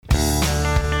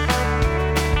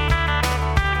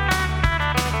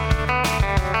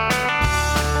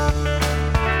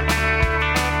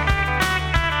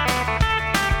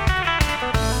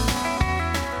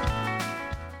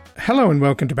Hello and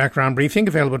welcome to Background Briefing,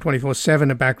 available 24/7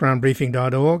 at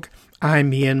backgroundbriefing.org.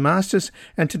 I'm Ian Masters,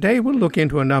 and today we'll look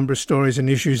into a number of stories and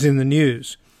issues in the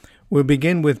news. We'll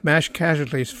begin with mass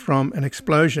casualties from an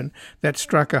explosion that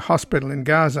struck a hospital in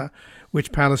Gaza,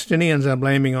 which Palestinians are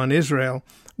blaming on Israel,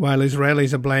 while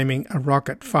Israelis are blaming a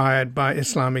rocket fired by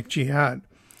Islamic Jihad.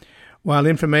 While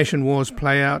information wars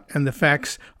play out and the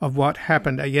facts of what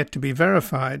happened are yet to be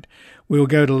verified, we'll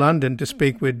go to London to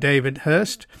speak with David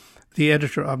Hearst, the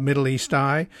editor of Middle East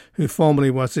Eye, who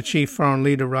formerly was the chief foreign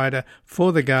leader writer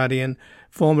for The Guardian,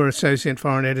 former associate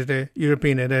foreign editor,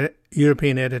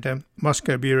 European editor,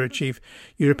 Moscow bureau chief,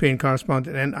 European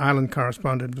correspondent, and Ireland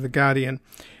correspondent of The Guardian.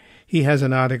 He has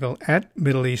an article at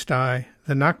Middle East Eye,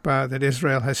 "The Nakba that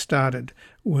Israel has started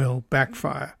will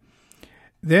backfire."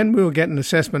 Then we'll get an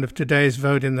assessment of today's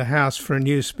vote in the House for a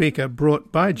new speaker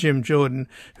brought by Jim Jordan,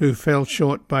 who fell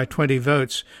short by 20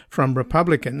 votes from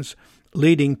Republicans,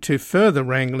 leading to further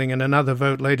wrangling and another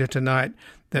vote later tonight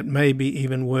that may be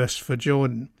even worse for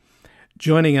Jordan.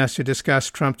 Joining us to discuss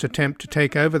Trump's attempt to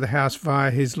take over the House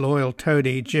via his loyal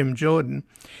toady, Jim Jordan,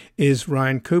 is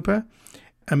Ryan Cooper,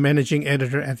 a managing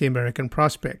editor at the American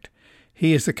Prospect.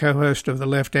 He is the co-host of the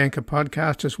Left Anchor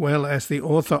podcast, as well as the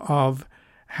author of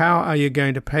How Are You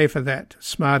Going to Pay for That?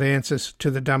 Smart Answers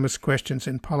to the Dumbest Questions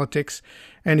in Politics.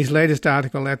 And his latest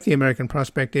article at the American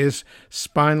Prospect is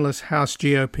Spineless House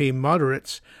GOP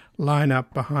Moderates Line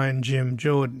Up Behind Jim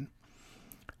Jordan.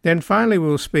 Then finally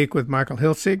we'll speak with Michael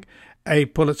Hiltzik, a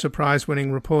Pulitzer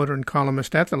Prize-winning reporter and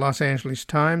columnist at the Los Angeles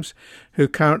Times, who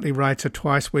currently writes a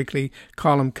twice-weekly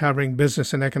column covering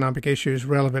business and economic issues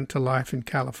relevant to life in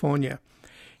California.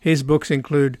 His books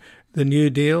include The New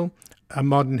Deal, A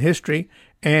Modern History,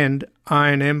 and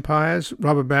Iron Empires,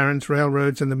 Robber Barons,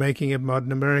 Railroads, and the Making of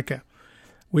Modern America.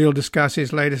 We'll discuss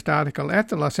his latest article at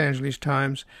the Los Angeles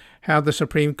Times, How the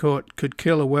Supreme Court Could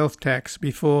Kill a Wealth Tax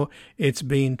Before It's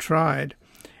Been Tried,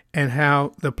 and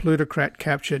how the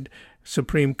plutocrat-captured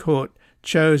Supreme Court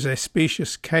chose a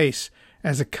specious case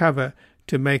as a cover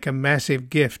to make a massive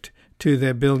gift to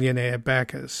their billionaire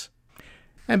backers.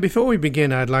 And before we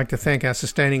begin, I'd like to thank our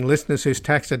sustaining listeners whose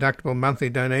tax-deductible monthly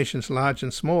donations, large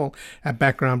and small, at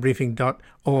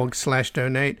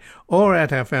backgroundbriefing.org/donate or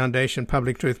at our foundation,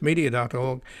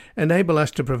 publictruthmedia.org, enable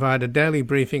us to provide a daily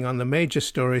briefing on the major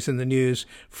stories in the news,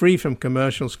 free from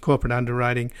commercials, corporate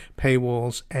underwriting,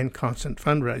 paywalls, and constant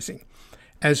fundraising.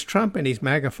 As Trump and his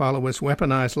MAGA followers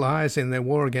weaponize lies in their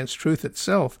war against truth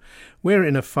itself, we're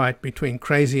in a fight between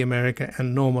crazy America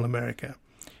and normal America.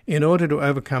 In order to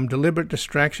overcome deliberate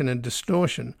distraction and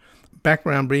distortion,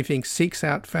 Background Briefing seeks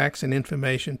out facts and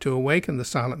information to awaken the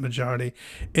silent majority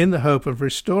in the hope of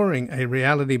restoring a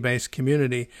reality-based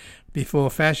community before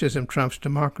fascism trumps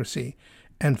democracy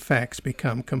and facts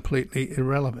become completely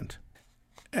irrelevant.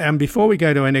 And before we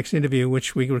go to our next interview,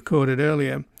 which we recorded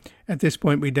earlier, at this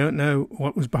point we don't know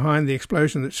what was behind the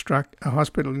explosion that struck a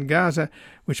hospital in Gaza,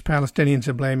 which Palestinians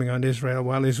are blaming on Israel,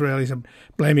 while Israelis are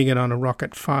blaming it on a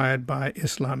rocket fired by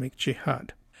Islamic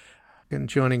Jihad. And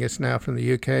joining us now from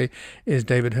the UK is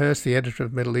David Hearst, the editor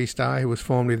of Middle East Eye, who was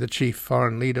formerly the chief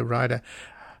foreign leader writer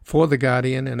for The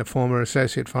Guardian and a former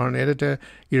associate foreign editor,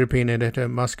 European editor,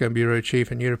 Moscow bureau chief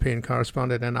and European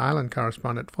correspondent and Ireland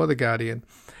correspondent for The Guardian.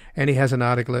 And he has an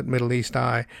article at Middle East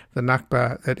Eye, The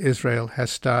Nakba that Israel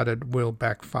has started will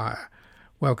backfire.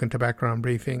 Welcome to Background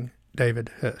Briefing,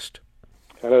 David Hearst.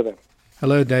 Hello there.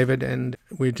 Hello, David. And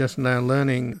we're just now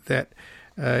learning that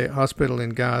a hospital in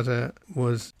Gaza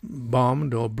was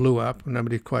bombed or blew up.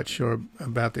 Nobody's quite sure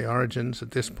about the origins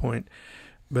at this point.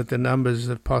 But the numbers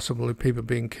of possible people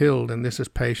being killed, and this is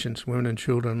patients, women and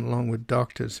children, along with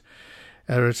doctors,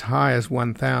 are as high as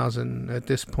 1,000. At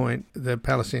this point, the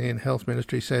Palestinian Health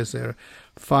Ministry says there are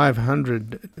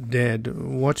 500 dead.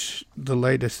 What's the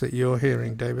latest that you're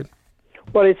hearing, David?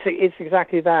 Well, it's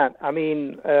exactly that. I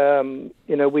mean, as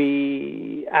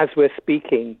we're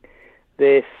speaking,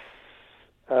 this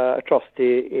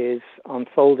atrocity is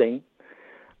unfolding.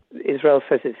 Israel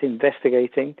says it's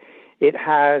investigating. Its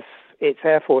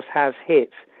Air Force has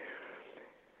hit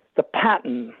the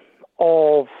pattern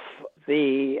of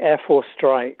the Air Force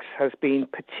strikes has been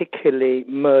particularly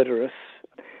murderous.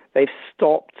 They've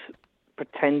stopped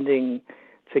pretending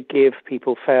to give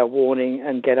people fair warning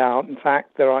and get out. In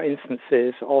fact, there are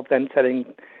instances of them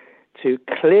telling to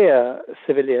clear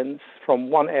civilians from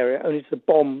one area, only to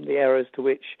bomb the areas to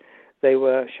which they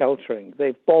were sheltering.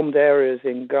 They've bombed areas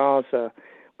in Gaza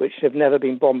which have never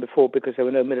been bombed before because there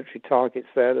were no military targets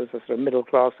there. There's a sort of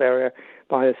middle-class area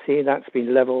by the sea. That's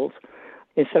been leveled.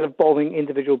 Instead of bombing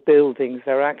individual buildings,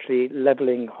 they're actually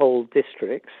leveling whole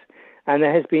districts. And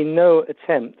there has been no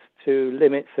attempt to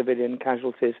limit civilian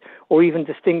casualties or even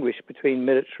distinguish between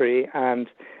military and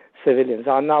civilians.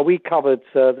 Now, we've covered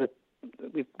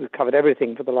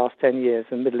everything for the last 10 years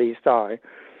in Middle East Eye,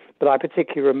 but I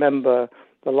particularly remember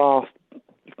the last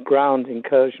ground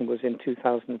incursion was in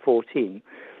 2014.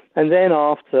 And then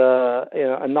after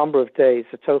a number of days,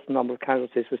 the total number of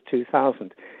casualties was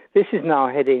 2,000. This is now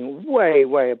heading way,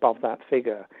 way above that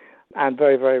figure, and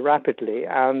very, very rapidly.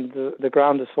 And the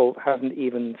ground assault hasn't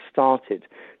even started.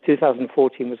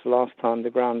 2014 was the last time the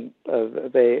ground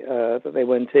that they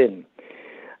went in.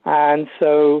 And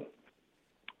so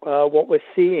what we're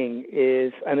seeing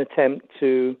is an attempt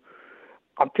to,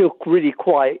 I feel really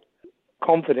quite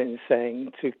confident in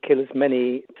saying, to kill as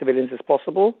many civilians as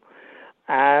possible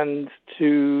and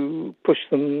to push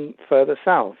them further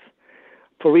south.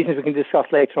 For reasons we can discuss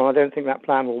later on, I don't think that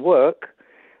plan will work,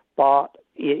 but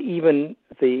even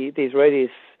the Israelis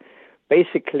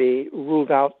basically ruled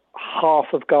out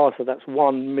half of Gaza, that's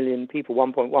 1 million people,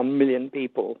 1.1 million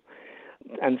people,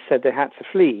 and said they had to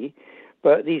flee.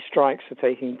 But these strikes are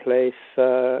taking place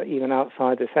even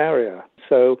outside this area.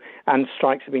 And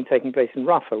strikes have been taking place in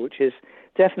Rafah, which is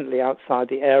definitely outside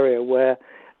the area where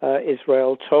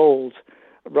Israel told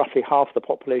roughly half the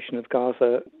population of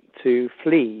Gaza to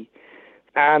flee.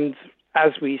 And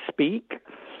as we speak,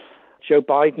 Joe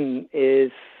Biden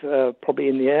is probably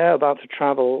in the air, about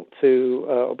to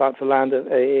land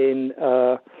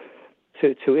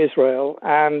to Israel,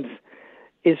 and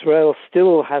Israel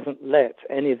still hasn't let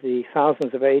any of the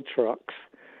thousands of aid trucks,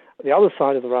 the other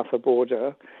side of the Rafah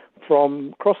border,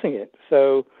 from crossing it.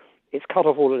 So it's cut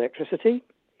off all electricity,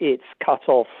 it's cut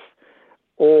off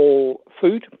all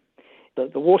food,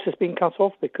 the water's been cut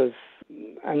off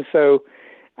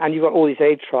and you've got all these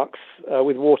aid trucks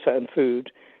with water and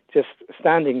food just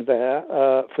standing there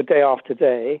for day after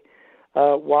day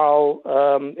while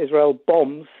Israel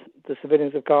bombs the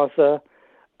civilians of Gaza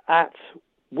at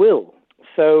will.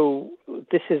 So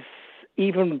this is,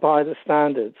 even by the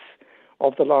standards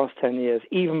of the last 10 years,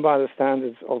 even by the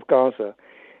standards of Gaza,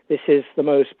 this is the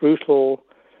most brutal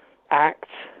act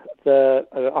that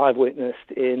I've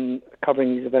witnessed in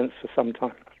covering these events for some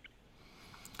time.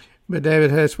 But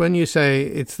David Hearst, when you say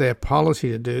it's their policy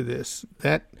to do this,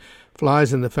 that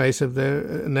flies in the face of their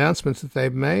announcements that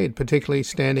they've made, particularly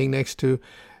standing next to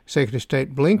Secretary of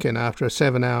State Blinken after a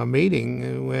 7-hour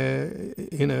meeting where,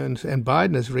 and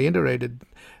Biden has reiterated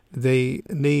the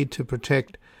need to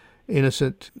protect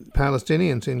innocent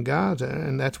Palestinians in Gaza.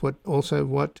 And that's what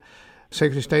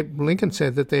Secretary of State Blinken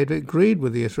said, that they'd agreed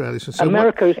with the Israelis. So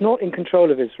America is not in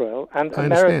control of Israel, and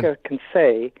America can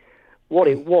say what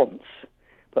it wants,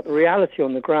 but the reality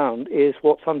on the ground is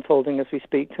what's unfolding as we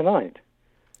speak tonight.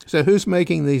 So who's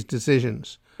making these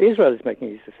decisions? Israel is making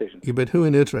these decisions. Yeah, but who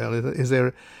in Israel? Is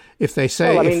there, if they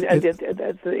say... Well,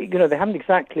 they haven't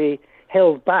exactly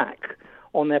held back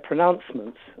on their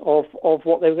pronouncements of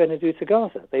what they were going to do to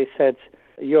Gaza. They said,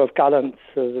 Yoav Gallant,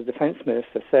 the defense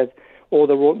minister, said, all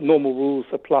the normal rules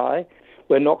apply.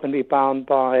 We're not going to be bound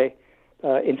by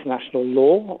international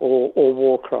law or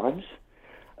war crimes.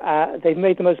 They've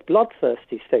made the most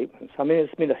bloodthirsty statements. I mean,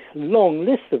 there's been a long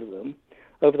list of them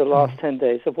over the last 10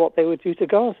 days of what they would do to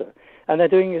Gaza. And they're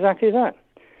doing exactly that.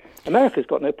 America's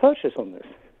got no purchase on this.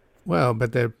 Well,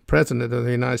 but the president of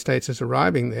the United States is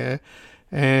arriving there,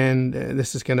 and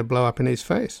this is going to blow up in his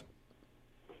face.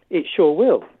 It sure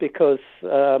will, because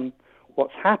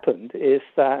what's happened is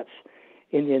that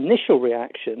in the initial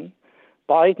reaction,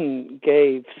 Biden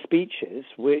gave speeches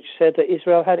which said that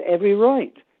Israel had every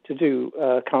right to do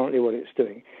currently what it's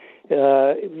doing.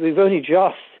 We've only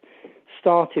just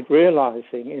started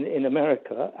realizing in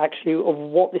America actually of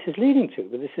what this is leading to.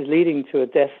 But this is leading to a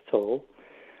death toll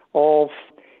of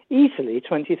easily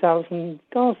 20,000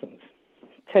 Gazans,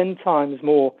 10 times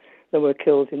more than were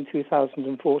killed in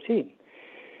 2014.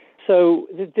 So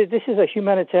this is a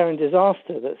humanitarian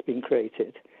disaster that's been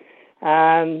created.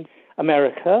 And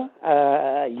America,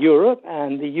 Europe,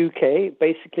 and the UK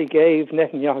basically gave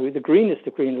Netanyahu the greenest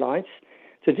of green lights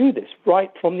to do this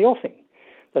right from the offing.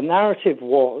 The narrative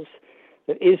was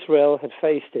that Israel had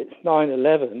faced its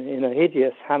 9/11 in a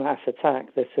hideous Hamas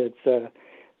attack that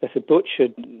had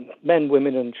butchered men,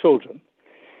 women, and children,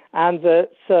 and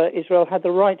that Israel had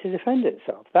the right to defend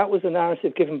itself. That was the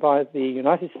narrative given by the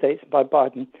United States and by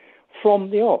Biden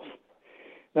from the off.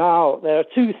 Now, there are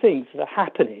two things that are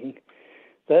happening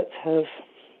that have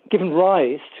given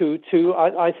rise to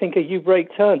I think, a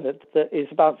U-break turn that is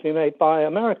about to be made by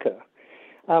America.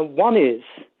 One is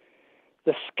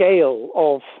the scale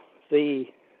of the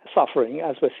suffering,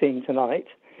 as we're seeing tonight,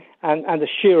 and the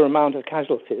sheer amount of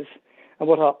casualties, and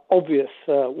what are obvious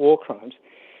war crimes.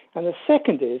 And the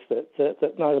second is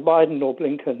that neither Biden nor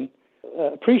Blinken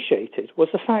appreciated was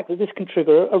the fact that this can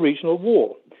trigger a regional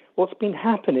war. What's been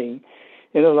happening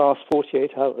in the last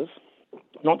 48 hours,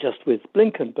 not just with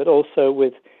Blinken, but also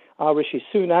with Rishi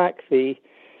Sunak, the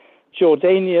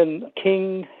Jordanian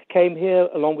king came here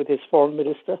along with his foreign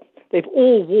minister. They've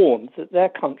all warned that their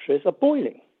countries are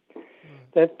boiling.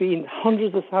 There have been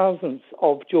hundreds of thousands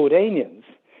of Jordanians,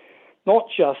 not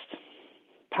just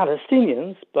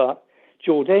Palestinians, but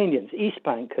Jordanians, East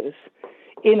Bankers,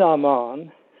 in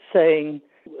Amman saying,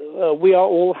 we are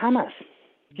all Hamas.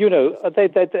 You know,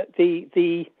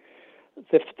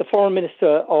 the foreign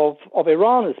minister of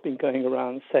Iran has been going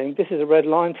around saying this is a red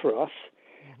line for us,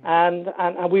 and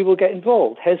we will get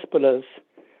involved. Hezbollah's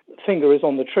finger is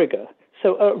on the trigger.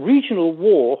 So a regional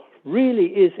war really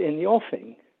is in the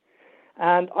offing.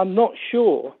 And I'm not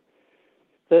sure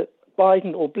that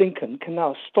Biden or Blinken can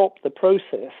now stop the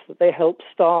process that they helped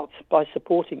start by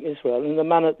supporting Israel in the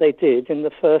manner they did in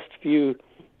the first few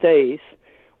days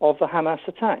of the Hamas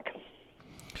attack.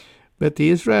 But the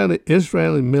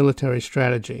Israeli military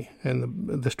strategy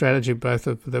and the strategy both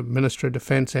of the Minister of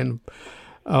Defense and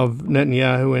of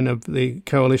Netanyahu and of the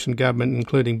coalition government,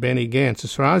 including Benny Gantz,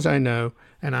 as far as I know,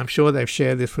 and I'm sure they've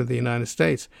shared this with the United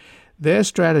States, their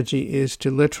strategy is to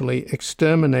literally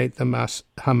exterminate the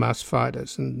Hamas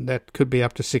fighters, and that could be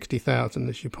up to 60,000,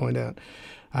 as you point out.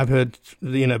 I've heard,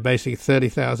 basically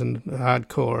 30,000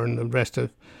 hardcore and the rest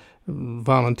of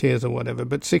volunteers or whatever,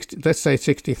 but let's say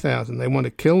 60,000. They want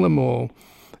to kill them all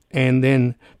and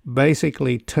then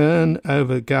basically turn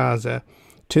over Gaza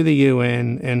to the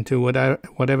UN and to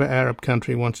whatever Arab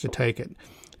country wants to take it.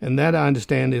 And that, I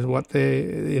understand, is what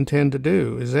they intend to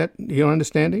do. Is that your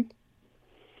understanding?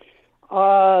 There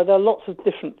are lots of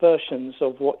different versions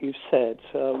of what you've said.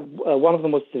 One of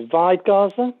them was to divide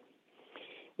Gaza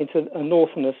into a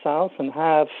north and a south and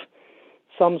have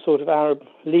some sort of Arab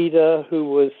leader who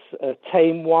was a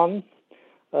tame one,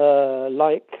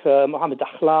 like Mohammed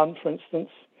Dahlan, for instance,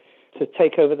 to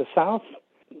take over the south.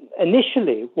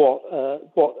 Initially, what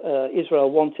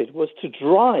Israel wanted was to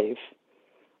drive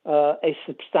a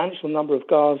substantial number of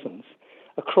Gazans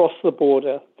across the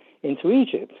border into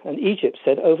Egypt. And Egypt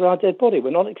said, over our dead body, we're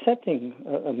not accepting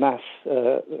a mass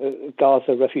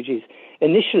Gaza refugees.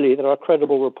 Initially, there are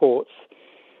credible reports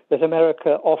that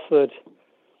America offered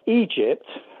Egypt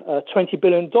 $20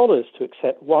 billion to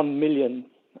accept 1 million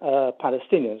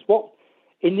Palestinians. What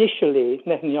initially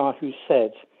Netanyahu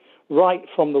said right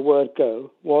from the word go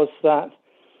was that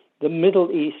the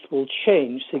Middle East will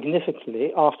change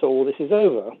significantly after all this is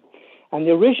over. And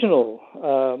the original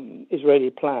Israeli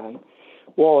plan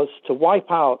was to wipe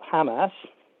out Hamas,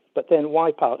 but then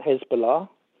wipe out Hezbollah,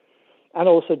 and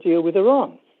also deal with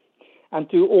Iran, and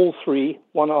do all three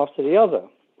one after the other.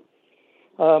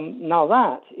 Now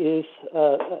that is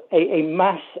a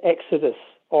mass exodus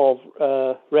of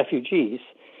refugees,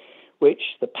 which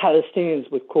the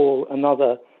Palestinians would call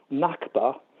another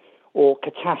Nakba, or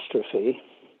catastrophe,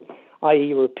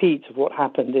 i.e. repeat of what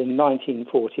happened in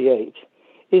 1948,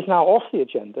 is now off the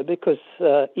agenda because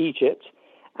Egypt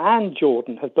and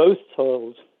Jordan have both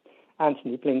told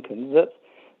Antony Blinken that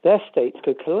their states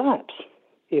could collapse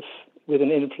if, with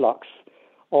an influx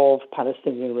of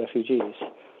Palestinian refugees,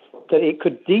 that it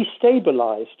could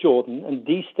destabilize Jordan and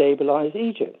destabilize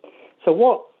Egypt. So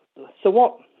what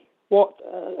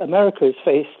America is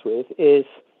faced with is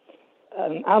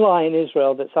an ally in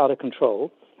Israel that's out of control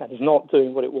and is not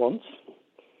doing what it wants,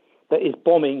 that is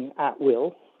bombing at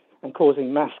will and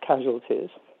causing mass casualties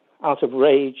out of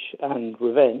rage and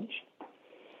revenge,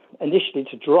 initially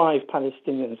to drive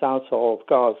Palestinians out of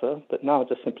Gaza, but now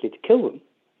just simply to kill them,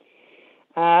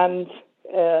 and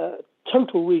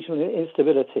total regional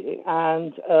instability,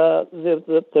 and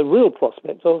the real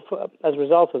prospect of, as a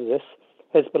result of this,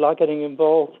 Hezbollah getting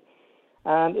involved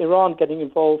and Iran getting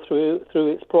involved through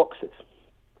its proxies.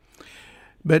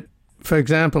 But, for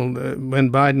example,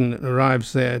 when Biden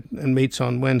arrives there and meets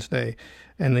on Wednesday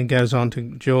and then goes on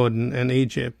to Jordan and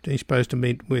Egypt, he's supposed to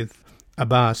meet with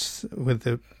Abbas, with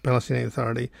the Palestinian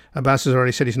Authority. Abbas has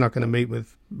already said he's not going to meet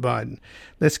with Biden.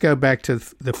 Let's go back to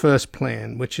the first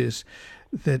plan, which is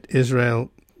that Israel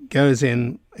goes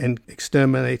in and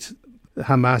exterminates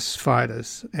Hamas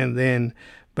fighters and then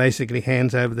basically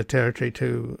hands over the territory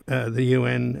to the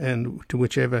UN and to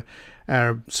whichever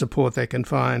Arab support they can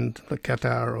find, like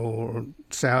Qatar or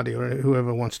Saudi or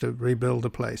whoever wants to rebuild the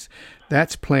place.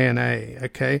 That's plan A,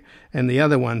 okay? And the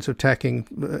other ones attacking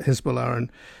Hezbollah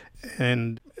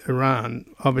and Iran,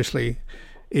 obviously,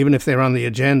 even if they're on the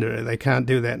agenda, they can't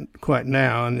do that quite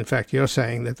now. And in fact, you're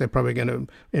saying that they're probably going to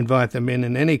invite them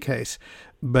in any case.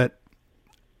 But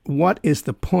what is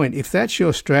the point? If that's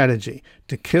your strategy,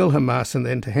 to kill Hamas and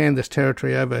then to hand this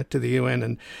territory over to the UN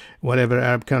and whatever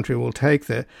Arab country will take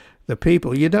the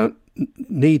people, you don't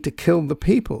need to kill the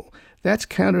people. That's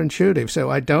counterintuitive. So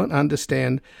I don't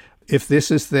understand if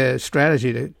this is their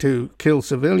strategy to kill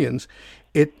civilians.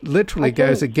 It literally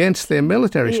goes against their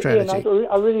military strategy. Ian,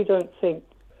 I really don't think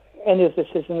any of this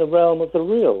is in the realm of the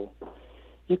real.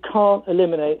 You can't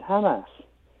eliminate Hamas.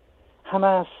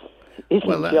 Hamas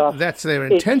isn't that's their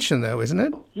intention, though, isn't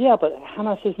it? Yeah, but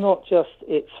Hamas is not just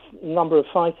its number of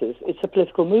fighters. It's a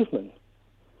political movement.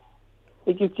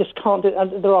 You just can't do it.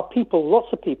 And there are people, lots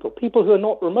of people who are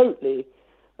not remotely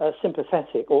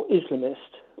sympathetic or Islamist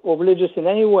or religious in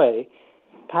any way,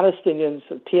 Palestinians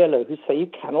and PLO, who say you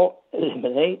cannot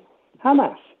eliminate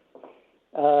Hamas.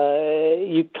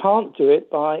 You can't do it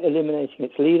by eliminating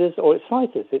its leaders or its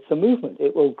fighters. It's a movement.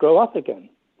 It will grow up again.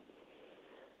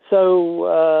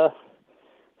 So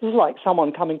this is like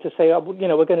someone coming to say, we're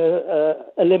going to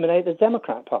eliminate the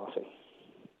Democrat Party.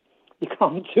 You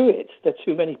can't do it. There are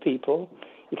too many people.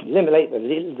 You can eliminate the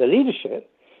leadership,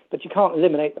 but you can't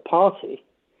eliminate the party.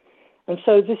 And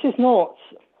so this is not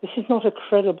a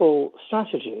credible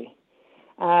strategy,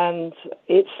 and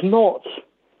it's not.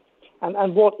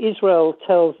 And what Israel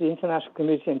tells the international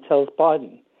community and tells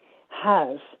Biden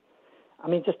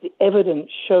just the evidence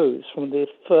shows from the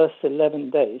first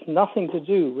 11 days, nothing to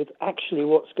do with actually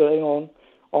what's going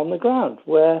on the ground,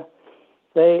 where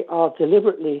they are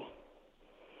deliberately,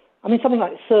 something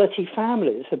like 30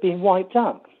 families have been wiped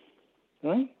out,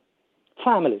 right?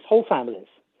 Families, whole families.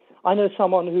 I know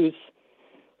someone whose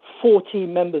 40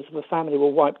 members of a family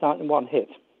were wiped out in one hit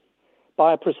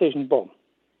by a precision bomb.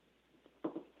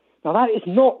 Now, that is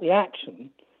not the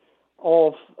action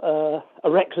of a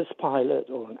reckless pilot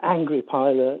or an angry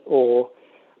pilot, or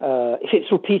if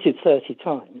it's repeated 30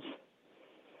 times.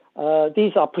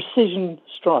 These are precision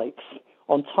strikes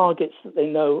on targets that they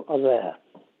know are there.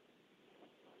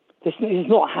 This is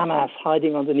not Hamas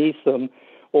hiding underneath them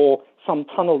or some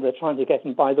tunnel they're trying to get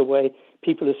in. By the way,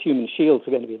 people assume human shields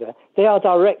are going to be there. They are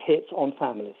direct hits on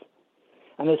families.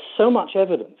 And there's so much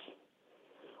evidence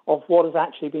of what has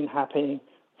actually been happening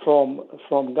from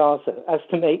Gaza as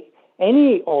to make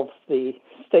any of the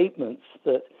statements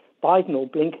that Biden or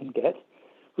Blinken get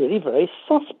really very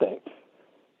suspect.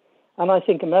 And I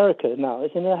think America now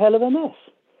is in a hell of a mess,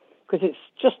 because it's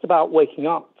just about waking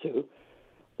up to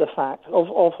the fact of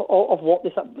what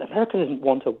this... America doesn't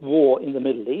want a war in the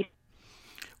Middle East.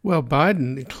 Well,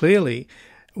 Biden, clearly,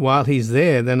 while he's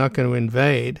there, they're not going to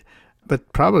invade,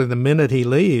 but probably the minute he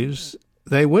leaves,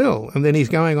 they will. And then he's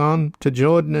going on to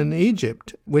Jordan and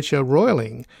Egypt, which are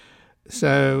roiling.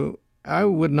 So I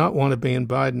would not want to be in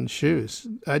Biden's shoes.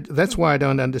 That's why I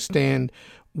don't understand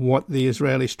what the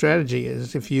Israeli strategy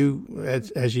is. If you,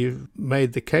 as you've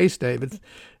made the case, David,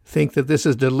 think that this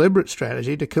is deliberate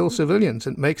strategy to kill civilians,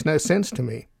 it makes no sense to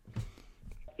me.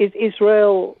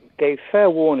 Israel gave fair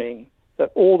warning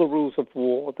that all the rules of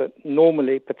war that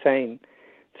normally pertain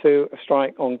to a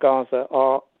strike on Gaza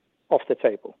are off the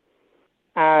table.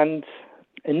 And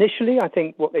initially, I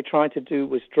think what they tried to do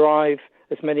was drive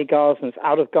as many Gazans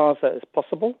out of Gaza as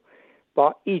possible.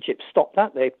 But Egypt stopped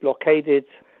that. They blockaded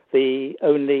the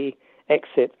only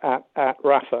exit at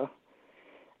Rafah.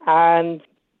 And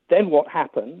then what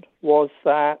happened was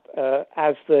that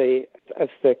as the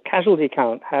casualty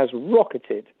count has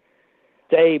rocketed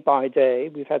day by day,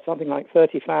 we've had something like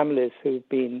 30 families who've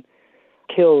been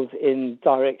killed in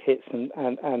direct hits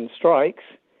and strikes.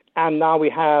 And now we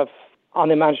have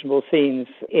unimaginable scenes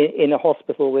in a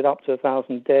hospital with up to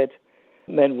 1,000 dead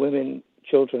men, women,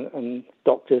 children, and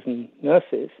doctors and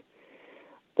nurses.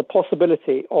 The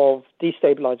possibility of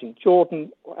destabilizing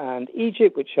Jordan and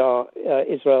Egypt, which are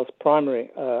Israel's primary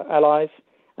allies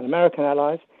and American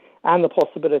allies, and the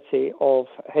possibility of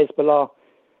Hezbollah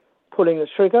pulling the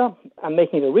trigger and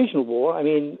making it a regional war. I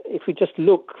mean, if we just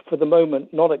look for the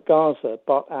moment, not at Gaza,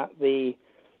 but at the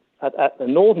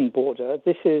northern border,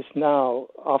 this is now,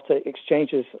 after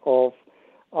exchanges of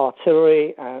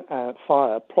artillery and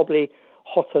fire, probably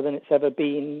hotter than it's ever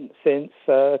been since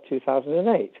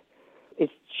 2008.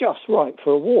 It's just ripe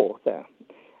for a war there.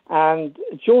 And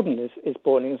Jordan is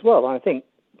boiling as well. And I think,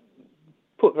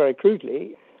 put very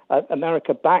crudely,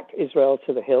 America backed Israel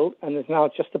to the hilt and is now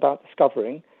just about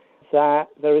discovering that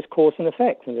there is cause and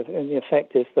effect. And the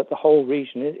effect is that the whole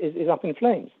region is up in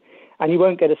flames. And you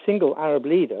won't get a single Arab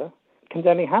leader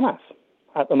condemning Hamas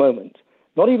at the moment.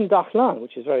 Not even Dahlan,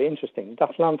 which is very interesting.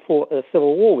 Dahlan fought a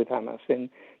civil war with Hamas in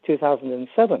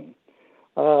 2007,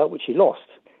 which he lost.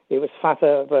 It was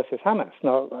Fatah versus Hamas.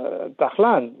 Now,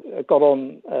 Dahlan got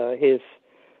on his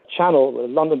channel, the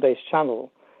London-based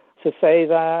channel, to say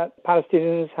that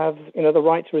Palestinians have, the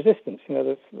right to resistance,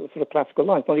 the sort of classical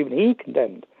lines. Not even he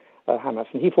condemned Hamas,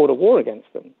 and he fought a war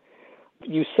against them.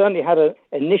 You certainly had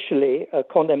initially a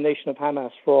condemnation of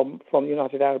Hamas from the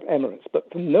United Arab Emirates,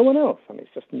 but from no one else. I mean,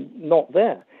 it's just not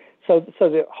there. So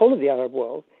the whole of the Arab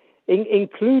world,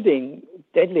 including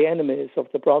deadly enemies of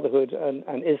the Brotherhood and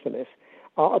Islamists,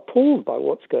 are appalled by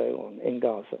what's going on in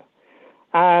Gaza.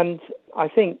 And I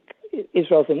think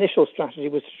Israel's initial strategy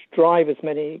was to drive as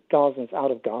many Gazans out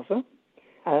of Gaza,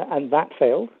 and that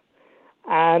failed.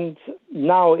 And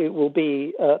now it will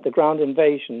be the ground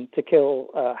invasion to kill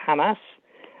Hamas.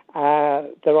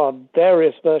 There are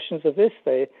various versions of this,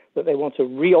 that they want to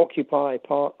reoccupy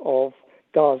part of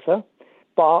Gaza.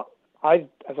 But as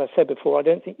I said before, I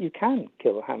don't think you can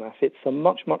kill Hamas. It's a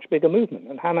much, much bigger movement.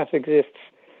 And Hamas exists,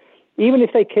 even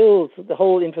if they killed the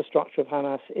whole infrastructure of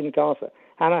Hamas in Gaza,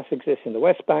 Hamas exists in the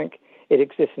West Bank, it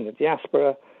exists in the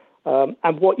diaspora.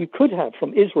 And what you could have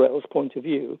from Israel's point of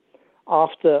view,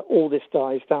 after all this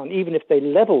dies down, even if they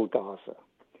level Gaza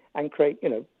and create,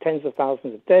 tens of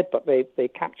thousands of dead, but they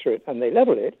capture it and they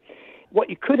level it, what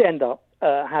you could end up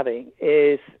having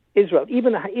is Israel,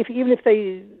 even if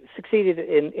they succeeded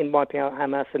in wiping out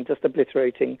Hamas and just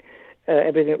obliterating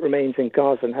everything that remains in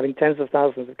Gaza and having tens of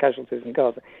thousands of casualties in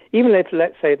Gaza, even if,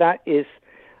 let's say, that is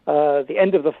the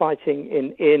end of the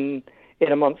fighting in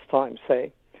a month's time,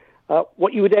 say,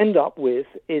 what you would end up with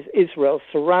is Israel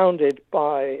surrounded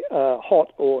by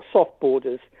hot or soft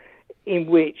borders in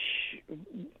which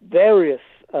various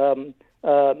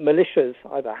militias,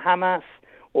 either Hamas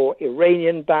or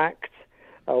Iranian-backed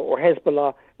or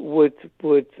Hezbollah, would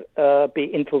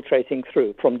be infiltrating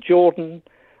through from Jordan,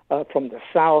 from the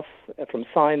south, from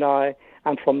Sinai,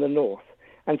 and from the north.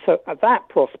 And so that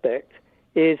prospect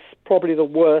is probably the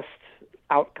worst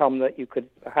outcome that you could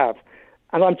have.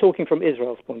 And I'm talking from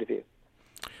Israel's point of view.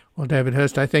 Well, David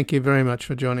Hearst, I thank you very much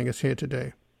for joining us here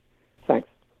today. Thanks.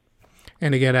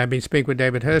 And again, I've been speaking with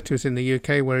David Hearst, who's in the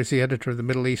UK, where he's the editor of the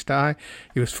Middle East Eye.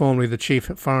 He was formerly the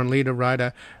chief foreign leader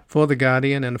writer for The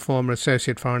Guardian and a former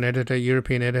associate foreign editor,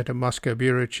 European editor, Moscow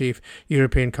bureau chief,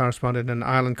 European correspondent and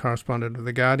Ireland correspondent of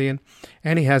The Guardian.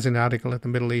 And he has an article at the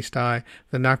Middle East Eye,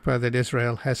 "The Nakba that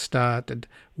Israel has started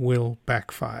will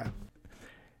backfire."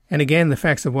 And again, the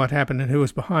facts of what happened and who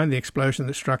was behind the explosion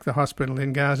that struck the hospital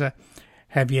in Gaza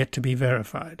have yet to be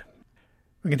verified.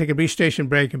 We can take a brief station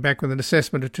break and back with an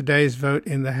assessment of today's vote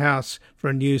in the House for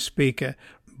a new speaker,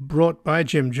 brought by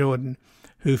Jim Jordan,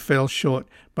 who fell short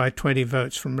by 20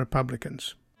 votes from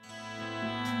Republicans.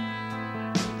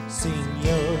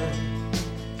 Senor,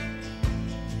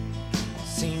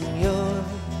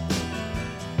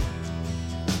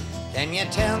 can you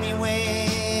tell me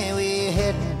where we're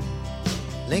heading?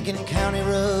 Lincoln County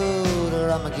Road or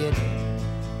Armageddon?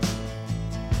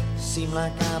 Seem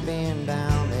like I've been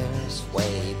down this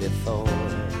way before.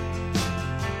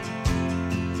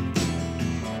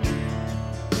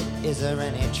 Is there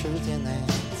any truth in that,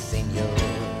 senor?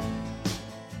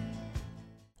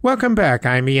 Welcome back.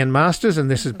 I'm Ian Masters, and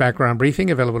this is Background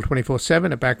Briefing, available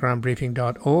 24/7 at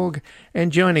backgroundbriefing.org.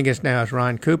 And joining us now is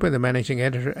Ryan Cooper, the managing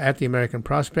editor at The American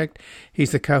Prospect.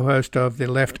 He's the co-host of the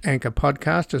Left Anchor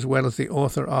podcast, as well as the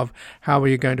author of How Are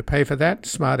You Going to Pay for That?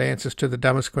 Smart Answers to the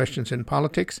Dumbest Questions in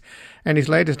Politics. And his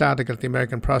latest article at The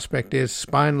American Prospect is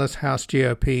Spineless House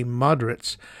GOP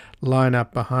Moderates Line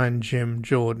Up Behind Jim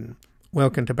Jordan.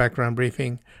 Welcome to Background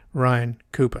Briefing, Ryan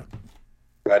Cooper.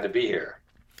 Glad to be here.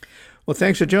 Well,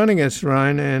 thanks for joining us,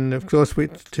 Ryan. And, of course,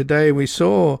 today we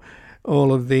saw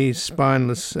all of these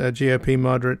spineless GOP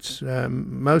moderates,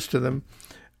 most of them,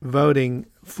 voting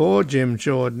for Jim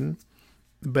Jordan.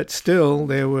 But still,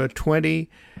 there were 20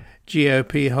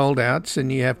 GOP holdouts,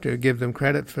 and you have to give them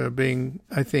credit for being,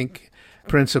 I think,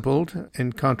 principled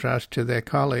in contrast to their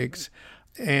colleagues.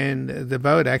 And the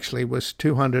vote actually was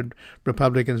 200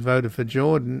 Republicans voted for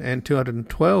Jordan and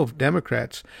 212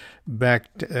 Democrats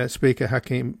backed Speaker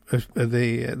Hakeem,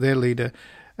 their leader,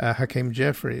 Hakeem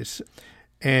Jeffries.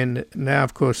 And now,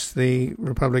 of course, the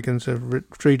Republicans have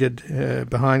retreated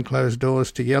behind closed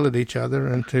doors to yell at each other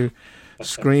and to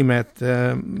scream at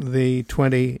the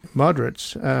 20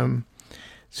 moderates.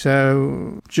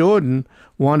 So Jordan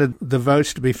wanted the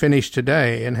votes to be finished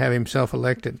today and have himself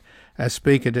elected as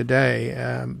Speaker today.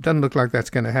 Doesn't look like that's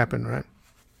going to happen, right?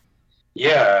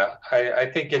 Yeah, I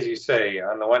think, as you say,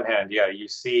 on the one hand, yeah, you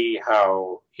see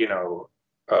how,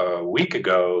 a week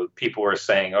ago, people were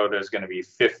saying, oh, there's going to be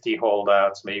 50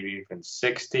 holdouts, maybe even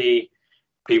 60.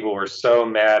 People were so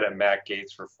mad at Matt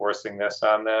Gaetz for forcing this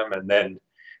on them. And then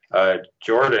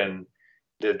Jordan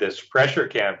did this pressure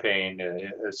campaign,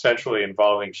 essentially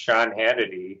involving Sean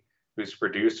Hannity, whose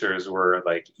producers were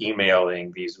like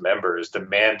emailing these members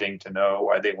demanding to know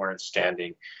why they weren't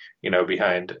standing,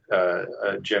 behind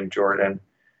Jim Jordan.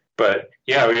 But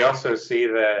yeah, we also see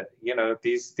that,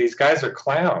 these guys are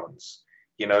clowns.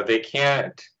 They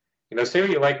can't, say what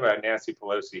you like about Nancy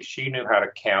Pelosi. She knew how to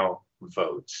count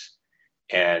votes,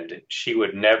 and she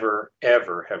would never,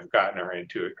 ever have gotten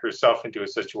herself into a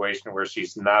situation where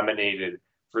she's nominated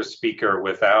for speaker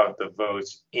without the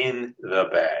votes in the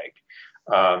bag.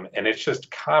 And it's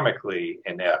just comically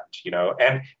inept,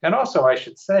 and also I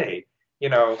should say,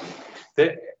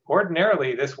 that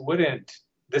ordinarily this wouldn't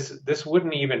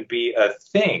even be a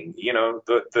thing.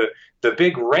 The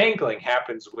big wrangling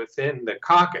happens within the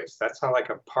caucus. That's how like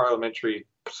a parliamentary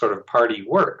sort of party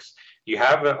works. You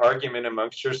have an argument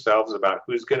amongst yourselves about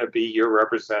who's going to be your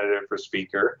representative for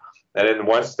speaker. And then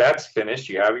once that's finished,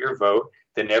 you have your vote,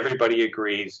 then everybody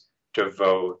agrees to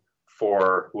vote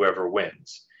for whoever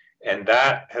wins. And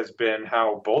that has been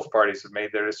how both parties have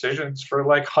made their decisions for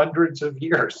like hundreds of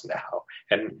years now.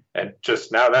 And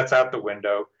just now that's out the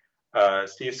window.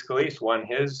 Steve Scalise won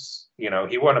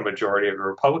he won a majority of the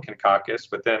Republican caucus,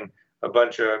 but then a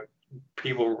bunch of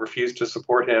people refused to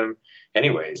support him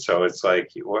anyway. So it's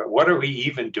like, what are we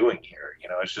even doing here?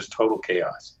 It's just total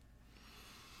chaos.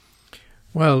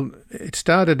 Well, it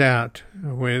started out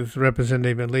with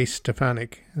Representative Elise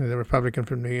Stefanik, the Republican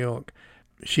from New York.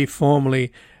 She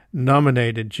formally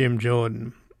nominated Jim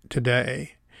Jordan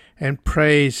today and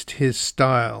praised his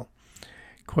style.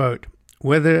 Quote,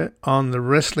 "Whether on the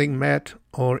wrestling mat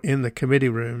or in the committee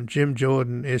room, Jim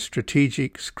Jordan is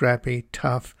strategic, scrappy,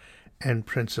 tough, and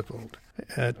principled."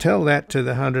 Tell that to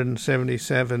the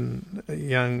 177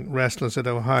 young wrestlers at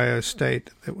Ohio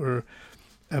State that were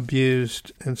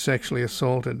abused and sexually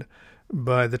assaulted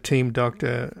by the team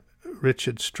doctor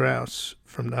Richard Strauss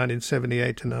from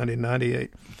 1978 to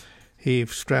 1998.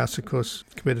 Strauss, of course,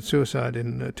 committed suicide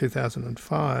in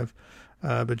 2005,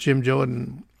 but Jim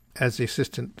Jordan, as the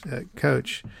assistant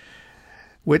coach,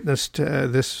 witnessed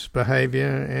this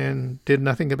behavior and did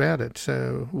nothing about it.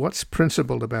 So what's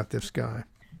principled about this guy?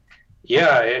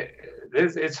 Yeah,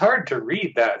 it's hard to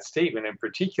read that statement in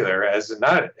particular as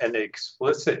not an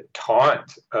explicit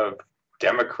taunt of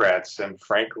Democrats and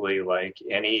frankly, like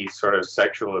any sort of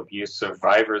sexual abuse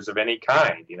survivors of any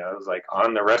kind. It's like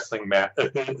on the wrestling mat,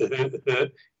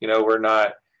 we're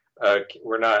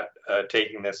not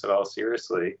taking this at all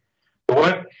seriously.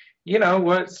 What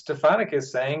Stefanik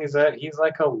is saying is that he's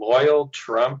like a loyal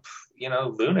Trump,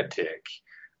 lunatic.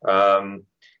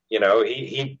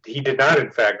 He did not, in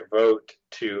fact, vote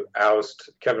to oust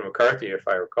Kevin McCarthy, if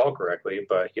I recall correctly.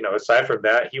 But, aside from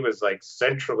that, he was like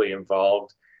centrally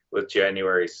involved with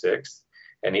January 6th.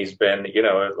 And he's been,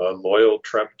 a loyal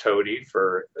Trump toady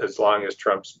for as long as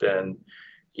Trump's been,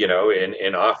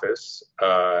 in office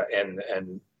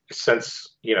and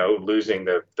since, losing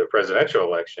the presidential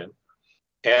election.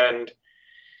 And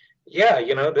yeah,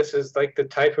 this is like the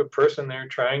type of person they're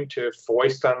trying to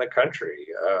foist on the country.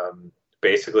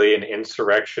 Basically an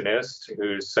insurrectionist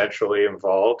who's centrally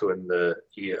involved in the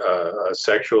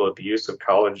sexual abuse of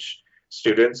college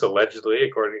students, allegedly,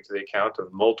 according to the account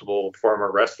of multiple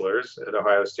former wrestlers at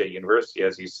Ohio State University,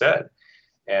 as you said.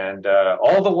 And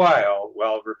all the while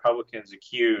Republicans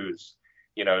accuse,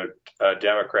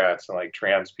 Democrats and like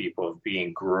trans people of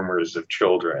being groomers of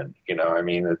children,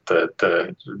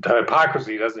 the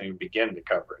hypocrisy doesn't even begin to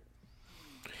cover it.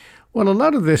 Well, a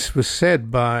lot of this was said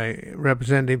by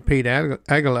Representative Pete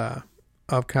Aguilar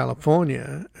of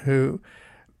California, who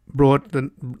brought the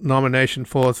nomination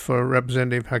forth for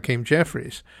Representative Hakeem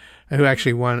Jeffries, who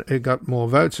actually who got more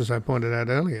votes, as I pointed out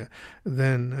earlier,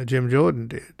 than Jim Jordan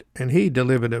did. And he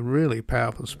delivered a really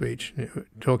powerful speech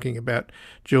talking about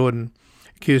Jordan,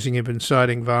 accusing him of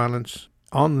inciting violence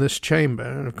on this chamber.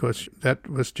 And, of course, that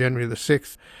was January the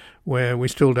 6th, where we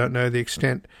still don't know the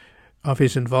extent of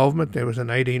his involvement. There was an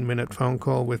 18-minute phone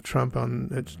call with Trump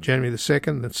on January the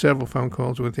 2nd, and several phone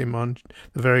calls with him on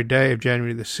the very day of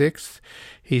January the 6th.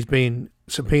 He's been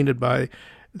subpoenaed by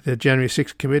the January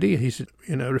 6th committee. He's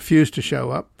refused to show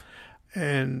up,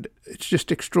 and it's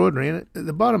just extraordinary. And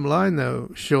the bottom line, though,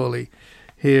 surely,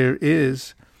 here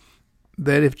is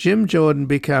that if Jim Jordan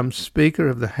becomes Speaker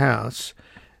of the House,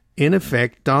 in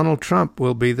effect, Donald Trump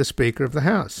will be the Speaker of the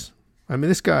House. I mean,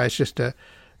 this guy is just a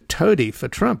toady for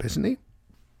Trump, isn't he?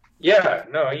 Yeah,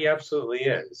 no, he absolutely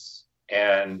is.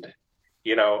 And,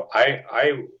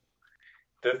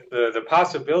 the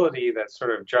possibility that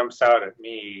sort of jumps out at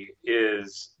me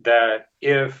is that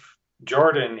if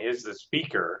Jordan is the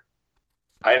speaker,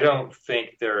 I don't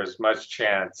think there is much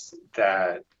chance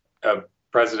that a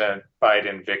President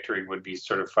Biden victory would be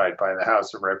certified by the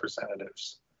House of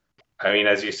Representatives. I mean,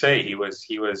 as you say, he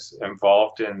was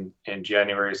involved in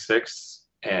January 6th,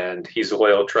 and he's a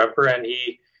loyal Trumper, and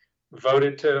he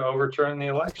voted to overturn the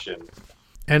election.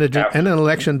 And an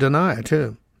election denier,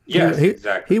 too. Yes,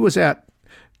 exactly. He was out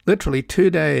literally 2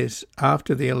 days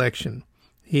after the election.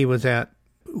 He was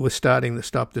starting the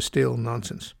Stop the Steal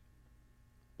nonsense.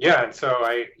 Yeah, and so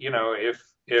if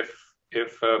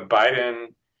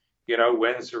Biden,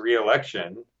 wins the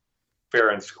re-election fair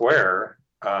and square,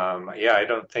 I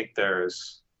don't think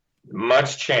there's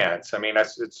much chance. I mean, I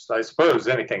suppose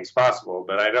anything's possible,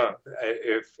 but I don't.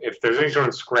 If there's any sort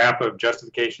of scrap of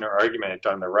justification or argument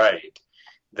on the right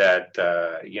that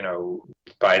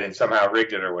Biden somehow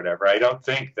rigged it or whatever, I don't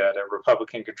think that a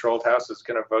Republican-controlled House is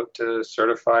going to vote to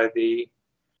certify the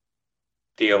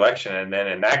election. And then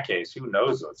in that case, who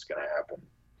knows what's going to happen?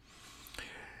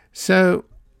 So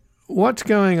what's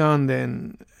going on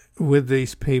then with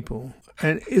these people?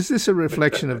 And is this a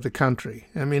reflection of the country?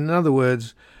 I mean, in other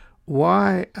words,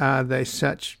 why are they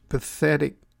such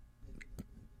pathetic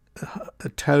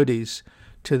toadies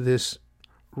to this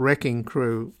wrecking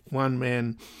crew,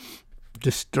 one-man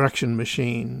destruction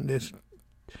machine, this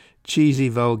cheesy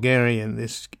vulgarian,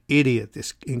 this idiot,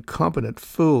 this incompetent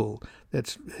fool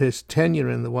that's his tenure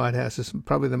in the White House is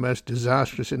probably the most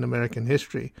disastrous in American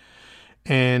history,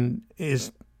 and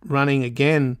is running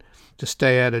again to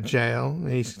stay out of jail.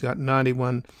 He's got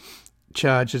 91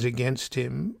 charges against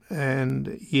him,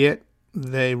 and yet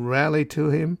they rally to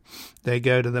him. They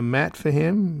go to the mat for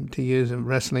him, to use a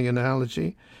wrestling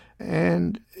analogy,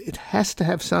 and it has to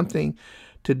have something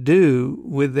to do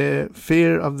with their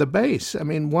fear of the base. I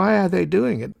mean, why are they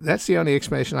doing it? That's the only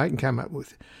explanation I can come up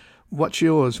with. What's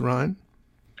yours, Ryan?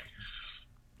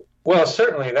 Well,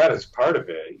 certainly that is part of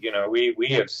it. We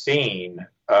have seen,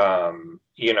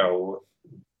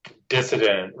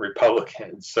 dissident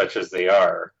Republicans, such as they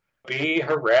are, be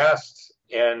harassed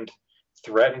and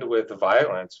threatened with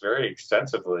violence very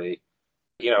extensively,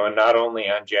 and not only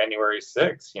on January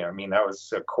 6th. That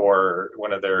was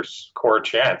one of their core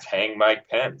chants, hang Mike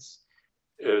Pence.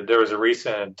 There was a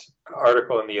recent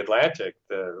article in The Atlantic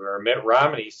where Mitt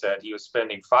Romney said he was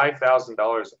spending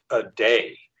 $5,000 a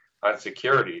day on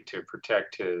security to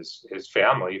protect his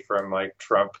family from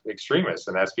Trump extremists.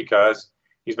 And that's because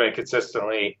he's been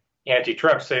consistently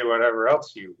anti-Trump. Say whatever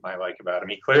else you might like about him.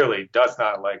 He clearly does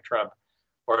not like Trump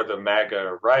or the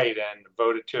MAGA right and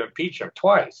voted to impeach him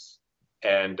twice.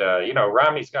 And,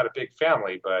 Romney's got a big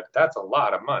family, but that's a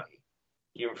lot of money,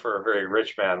 even for a very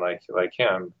rich man like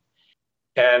him.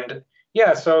 And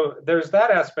yeah, so there's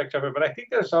that aspect of it. But I think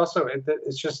there's also,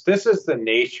 it's just, this is the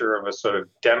nature of a sort of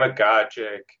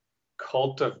demagogic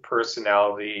cult of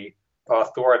personality,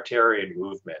 authoritarian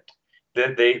movement.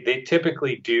 That they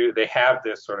typically do, they have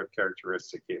this sort of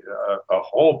characteristic, a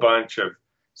whole bunch of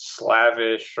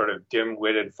slavish, sort of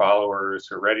dim-witted followers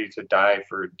who are ready to die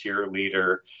for a dear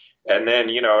leader. And then,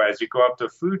 as you go up the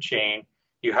food chain,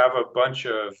 you have a bunch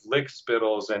of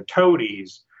lickspittles and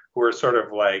toadies who are sort of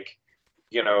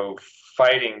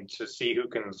fighting to see who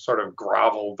can sort of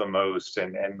grovel the most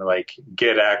and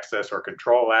get access or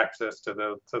control access to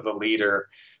the leader.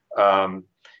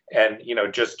 And,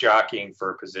 just jockeying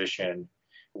for a position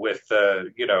with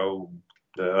the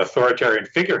authoritarian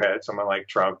figurehead, someone like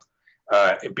Trump,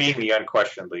 being the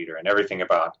unquestioned leader and everything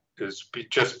about is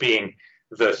just being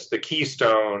the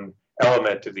keystone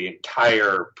element of the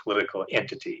entire political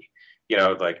entity.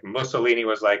 Mussolini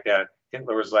was like that,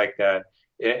 Hitler was like that,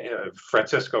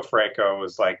 Francisco Franco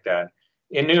was like that.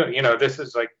 This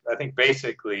is I think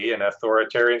basically an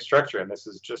authoritarian structure, and this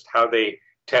is just how they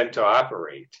tend to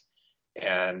operate.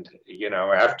 And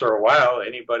after a while,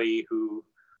 anybody who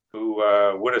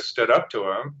would have stood up to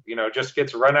him, just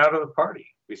gets run out of the party.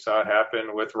 We saw it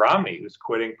happen with Romney, who's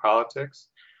quitting politics,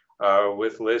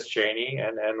 with Liz Cheney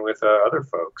and with other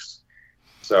folks.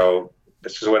 So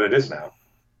this is what it is now.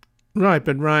 Right,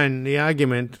 but Ryan, the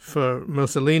argument for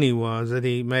Mussolini was that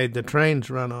he made the trains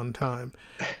run on time.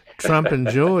 Trump and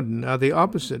Jordan are the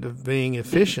opposite of being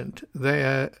efficient. They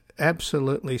are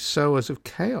absolutely sowers of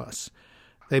chaos.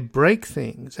 They break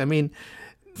things. I mean,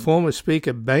 former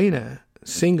Speaker Boehner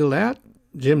singled out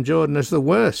Jim Jordan as the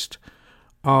worst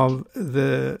of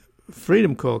the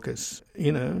Freedom Caucus.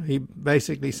 He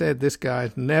basically said this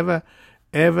guy's never,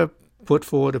 ever put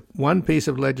forward one piece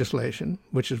of legislation,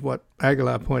 which is what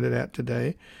Aguilar pointed out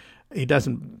today. He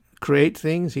doesn't create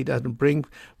things. He doesn't bring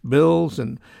bills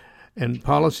and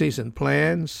policies and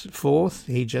plans forth.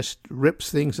 He just rips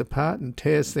things apart and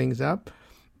tears things up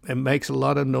and makes a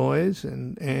lot of noise,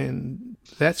 and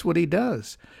that's what he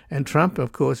does. And Trump,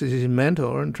 of course, is his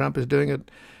mentor, and Trump is doing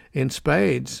it in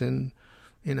spades. And,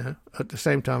 at the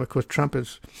same time, of course, Trump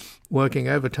is working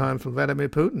overtime for Vladimir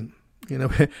Putin. You know,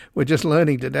 we're just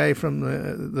learning today from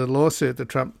the lawsuit that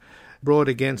Trump brought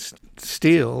against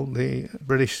Steele, the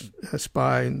British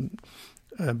spy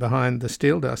behind the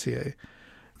Steele dossier.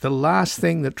 The last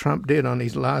thing that Trump did on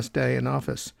his last day in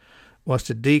office was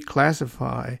to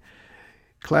declassify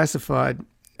classified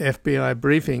FBI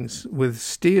briefings with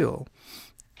Steele,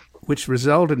 which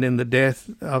resulted in the death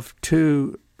of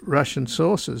 2 Russian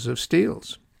sources of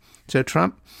Steele's. So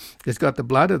Trump has got the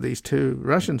blood of these 2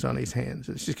 Russians on his hands.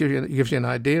 It just gives you an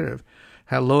idea of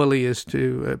how loyal he is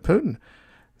to Putin.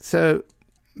 So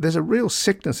there's a real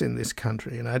sickness in this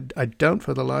country, and I don't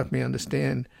for the life of me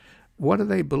understand, what do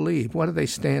they believe? What do they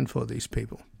stand for, these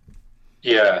people?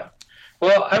 Yeah.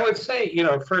 Well, I would say,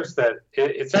 first that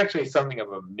it's actually something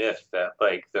of a myth that,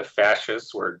 like, the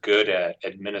fascists were good at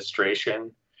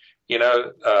administration.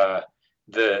 The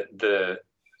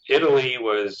Italy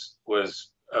was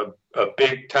a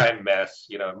big time mess.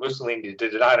 Mussolini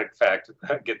did not, in fact,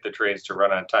 get the trains to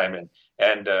run on time,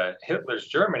 and Hitler's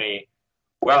Germany,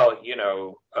 well,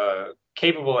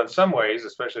 capable in some ways,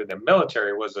 especially the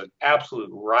military, was an absolute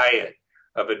riot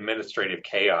of administrative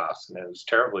chaos, and it was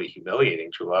terribly humiliating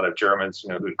to a lot of Germans,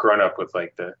 who'd grown up with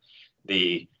like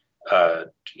the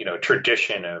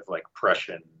tradition of like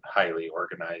Prussian highly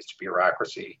organized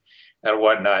bureaucracy and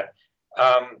whatnot.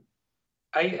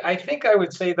 I think I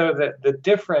would say though that the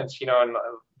difference, and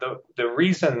the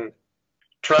reason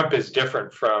Trump is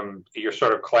different from your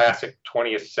sort of classic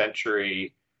 20th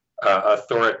century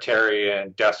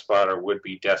authoritarian despot or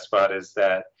would-be despot is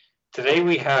that today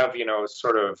we have,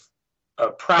 sort of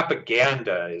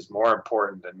propaganda is more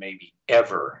important than maybe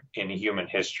ever in human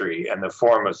history in the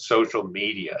form of social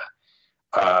media.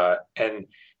 And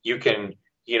you can,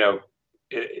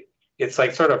 it's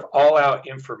like sort of all-out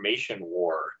information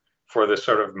war for the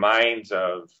sort of minds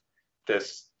of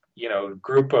this,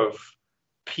 group of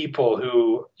people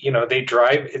who, they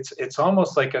drive, it's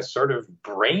almost like a sort of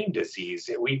brain disease.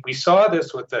 We saw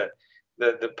this with the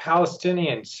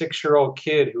Palestinian 6-year-old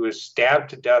kid who was stabbed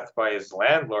to death by his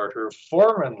landlord, who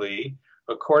formerly,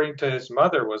 according to his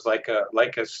mother, was like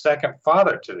a second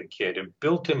father to the kid and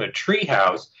built him a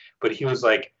treehouse. But he was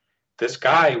like, this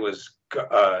guy was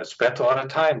spent a lot of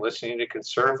time listening to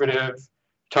conservative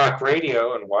talk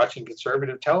radio and watching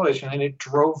conservative television, and it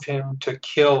drove him to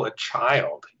kill a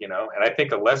child, and I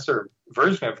think a lesser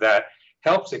version of that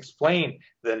helps explain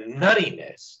the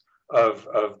nuttiness of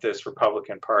this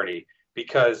Republican Party,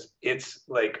 because it's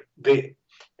like the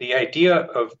idea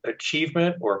of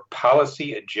achievement or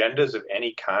policy agendas of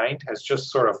any kind has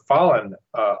just sort of fallen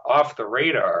off the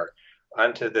radar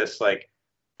onto this like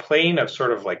plane of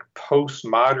sort of like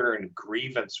postmodern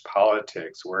grievance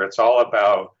politics, where it's all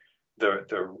about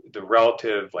the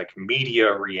relative like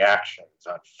media reactions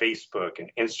on Facebook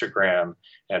and Instagram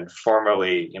and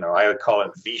formerly, I would call it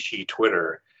Vichy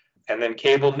Twitter, and then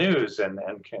cable news and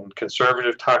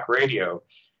conservative talk radio.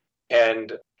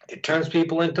 And it turns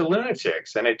people into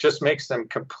lunatics, and it just makes them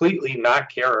completely not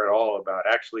care at all about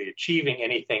actually achieving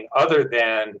anything other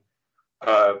than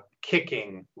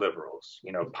kicking liberals,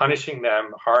 punishing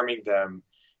them, harming them,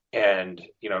 and,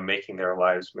 making their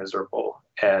lives miserable.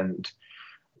 And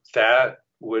that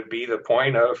would be the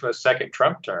point of a second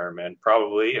Trump term, and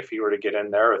probably if he were to get in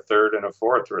there, a third and a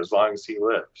fourth, or as long as he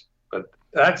lives. But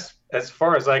that's as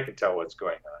far as I can tell what's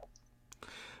going on.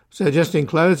 So just in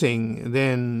closing,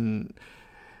 then,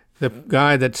 the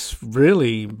guy that's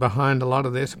really behind a lot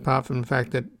of this, apart from the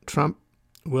fact that Trump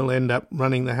will end up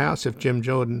running the House if Jim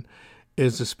Jordan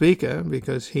is the Speaker,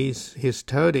 because he's his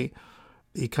toady,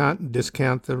 you can't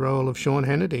discount the role of Sean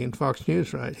Hannity in Fox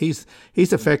News, right? He's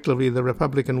effectively the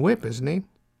Republican whip, isn't he?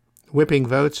 Whipping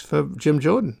votes for Jim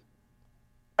Jordan.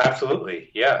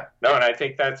 Absolutely, yeah. No, and I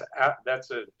think that's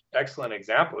an excellent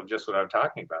example of just what I'm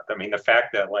talking about. I mean, the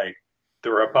fact that like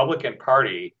the Republican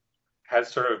Party has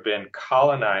sort of been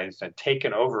colonized and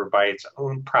taken over by its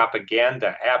own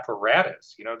propaganda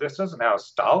apparatus. This isn't how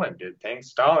Stalin did things.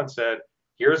 Stalin said,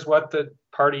 here's what the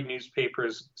party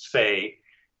newspapers say,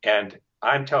 and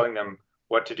I'm telling them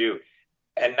what to do.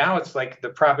 And now it's like the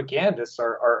propagandists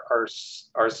are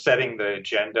setting the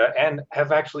agenda and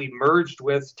have actually merged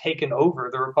with, taken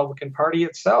over the Republican Party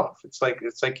itself. It's like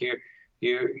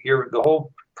you're the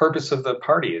whole purpose of the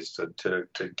party is to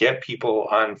get people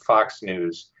on Fox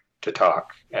News to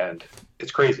talk, and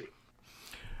it's crazy.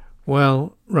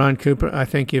 Well, Ryan Cooper, I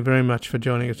thank you very much for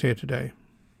joining us here today.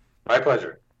 My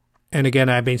pleasure. And again,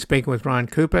 I've been speaking with Ryan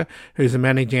Cooper, who's the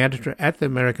managing editor at the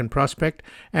American Prospect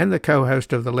and the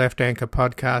co-host of the Left Anchor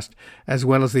podcast, as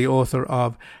well as the author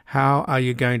of How Are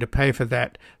You Going to Pay for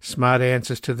That? Smart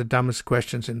Answers to the Dumbest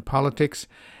Questions in Politics,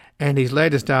 and his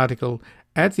latest article,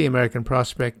 at the American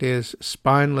prospect is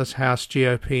spineless House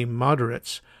GOP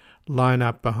moderates line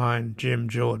up behind Jim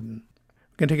Jordan.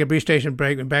 We're going to take a brief station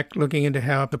break. We're back looking into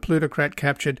how the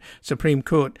plutocrat-captured Supreme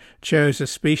Court chose a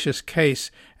specious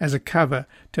case as a cover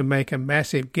to make a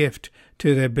massive gift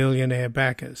to their billionaire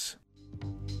backers.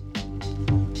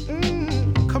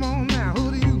 Come on now,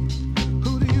 who do you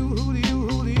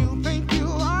think you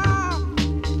are?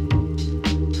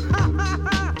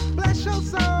 Bless your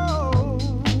soul.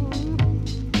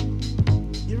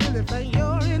 You really think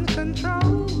you're in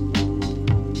control?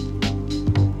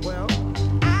 Well,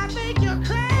 I think you're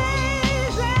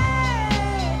crazy.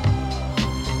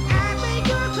 I think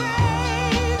you're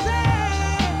crazy.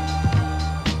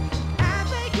 I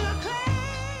think you're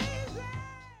crazy.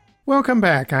 Welcome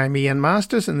back. I'm Ian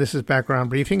Masters, and this is Background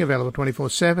Briefing, available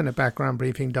 24/7 at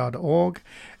backgroundbriefing.org.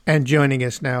 And joining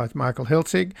us now is Michael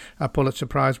Hiltzik, a Pulitzer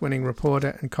Prize-winning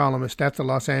reporter and columnist at the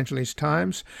Los Angeles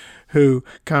Times, who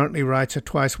currently writes a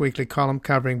twice-weekly column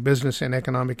covering business and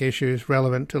economic issues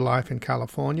relevant to life in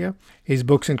California. His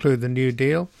books include The New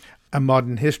Deal, A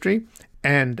Modern History,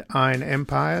 and Iron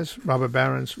Empires, Robber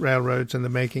Barons, Railroads, and the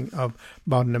Making of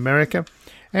Modern America.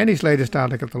 And his latest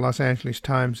article at the Los Angeles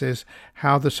Times is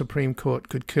How the Supreme Court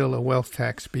Could Kill a Wealth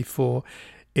Tax Before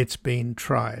It's Been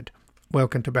Tried.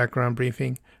 Welcome to Background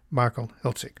Briefing, Michael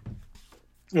Hiltzik.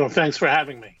 Well, thanks for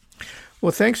having me.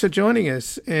 Well, thanks for joining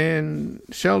us. And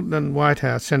Senator Sheldon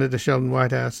Whitehouse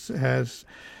has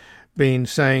been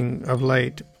saying of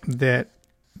late that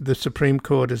the Supreme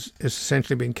Court has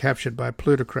essentially been captured by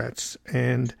plutocrats.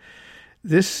 And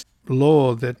this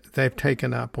law that they've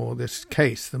taken up, or this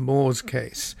case, the Moores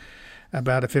case,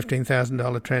 about a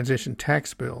 $15,000 transition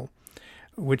tax bill,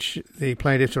 which the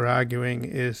plaintiffs are arguing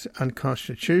is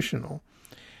unconstitutional.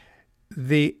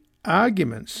 The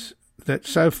arguments that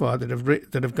so far that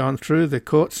have gone through the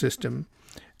court system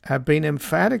have been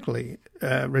emphatically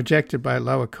rejected by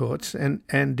lower courts and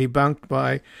debunked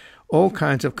by all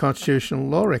kinds of constitutional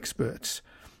law experts.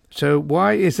 So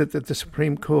why is it that the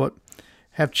Supreme Court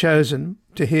have chosen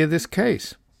to hear this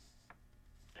case?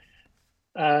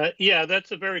 Yeah,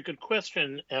 that's a very good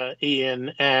question,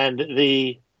 Ian. And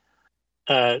the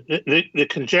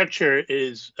conjecture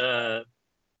is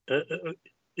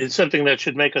something that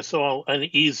should make us all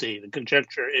uneasy. The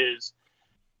conjecture is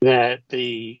that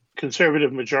the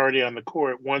conservative majority on the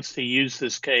court wants to use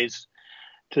this case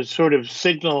to sort of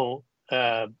signal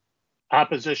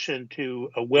opposition to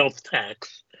a wealth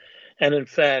tax. And in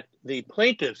fact, the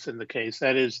plaintiffs in the case,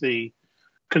 that is the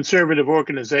conservative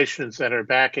organizations that are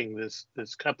backing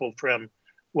this couple from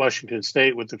Washington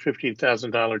State with the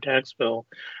 $15,000 tax bill,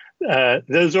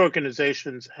 those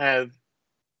organizations have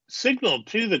signaled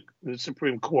to the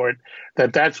Supreme Court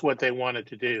that that's what they wanted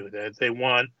to do, that they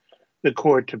want the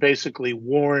court to basically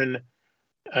warn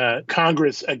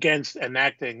Congress against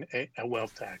enacting a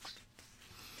wealth tax.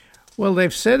 Well,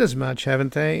 they've said as much,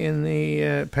 haven't they, in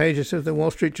the pages of the Wall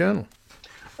Street Journal?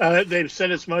 They've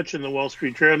said as much in the Wall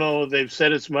Street Journal. They've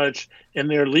said as much in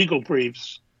their legal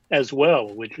briefs as well,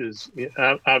 which is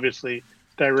obviously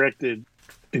directed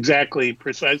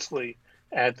precisely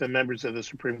at the members of the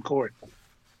Supreme Court.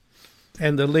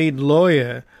 And the lead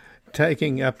lawyer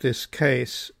taking up this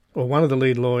case, or one of the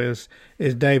lead lawyers,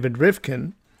 is David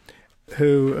Rivkin,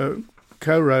 who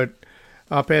co-wrote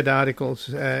op-ed articles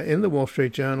in the Wall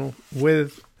Street Journal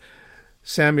with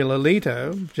Samuel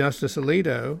Alito, Justice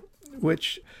Alito,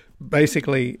 which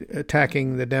basically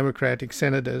attacking the Democratic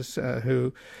senators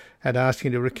who had asked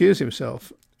him to recuse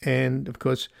himself. And, of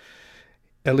course,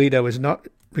 Alito is not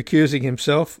recusing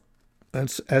himself,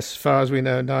 and as far as we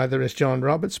know, neither is John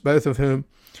Roberts, both of whom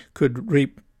could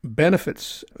reap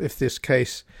benefits if this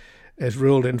case is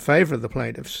ruled in favor of the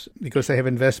plaintiffs, because they have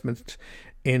investments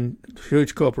in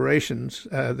huge corporations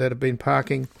that have been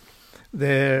parking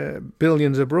their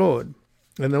billions abroad.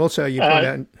 And also, you point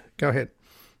out, go ahead.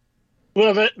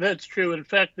 Well, that's true. In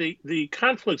fact, the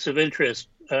conflicts of interest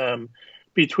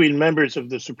between members of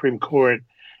the Supreme Court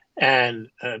and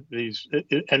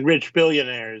rich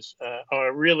billionaires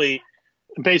are really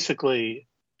basically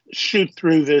shoot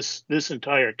through this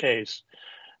entire case.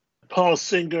 Paul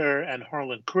Singer and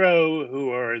Harlan Crow,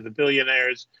 who are the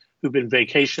billionaires who've been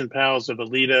vacation pals of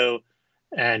Alito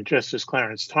and Justice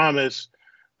Clarence Thomas,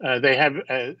 they have,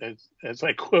 as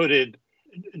I quoted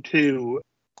to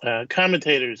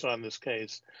commentators on this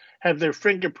case, have their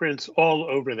fingerprints all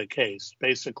over the case.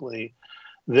 Basically,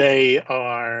 they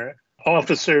are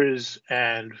officers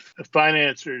and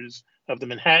financiers of the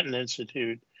Manhattan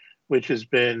Institute, which has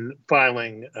been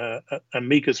filing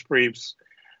amicus briefs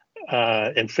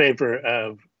in favor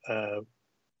of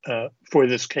for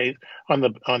this case on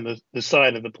the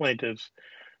side of the plaintiffs.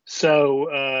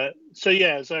 So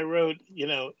yeah, as I wrote,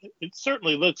 it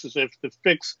certainly looks as if the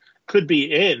fix could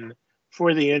be in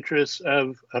for the interests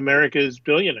of America's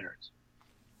billionaires.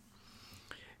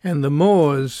 And the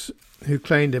Moors, who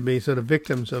claim to be sort of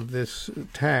victims of this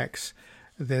tax,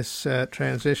 this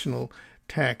transitional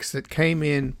tax that came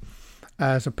in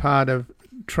as a part of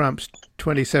Trump's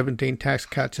 2017 Tax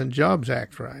Cuts and Jobs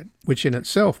Act, right, which in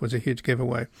itself was a huge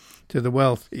giveaway to the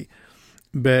wealthy.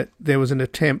 But there was an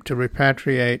attempt to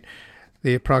repatriate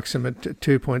the approximate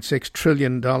 $2.6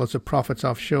 trillion of profits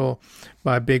offshore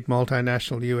by big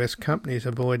multinational U.S. companies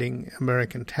avoiding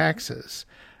American taxes.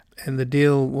 And the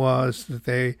deal was that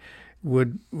they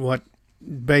would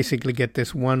basically get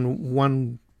this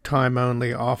one time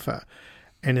only offer.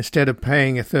 And instead of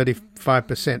paying a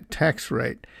 35% tax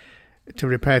rate to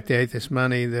repatriate this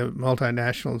money, the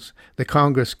multinationals, the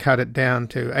Congress cut it down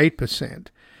to 8%.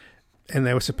 And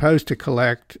they were supposed to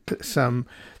collect some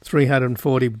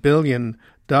 $340 billion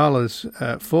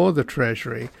for the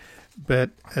Treasury. But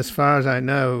as far as I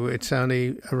know, it's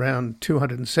only around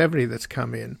 270 that's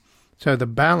come in. So the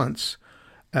balance,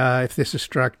 if this is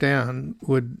struck down,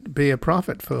 would be a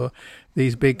profit for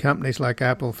these big companies like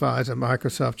Apple, Pfizer,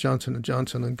 Microsoft, Johnson &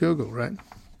 Johnson, and Google, right?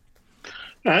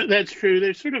 That's true.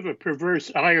 There's sort of a perverse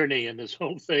irony in this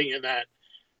whole thing in that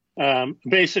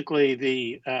basically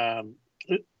the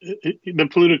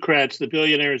plutocrats, the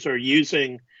billionaires, are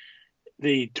using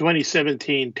the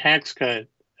 2017 Tax Cut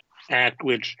Act,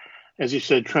 which, as you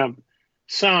said, Trump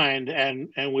signed,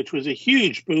 and which was a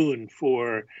huge boon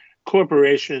for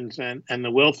corporations and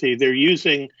the wealthy. They're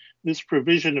using this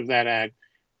provision of that act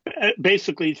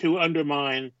basically to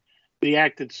undermine the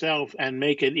act itself and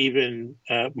make it even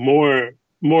more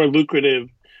lucrative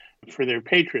for their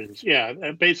patrons.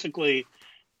 Yeah, basically,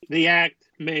 the act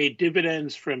made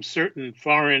dividends from certain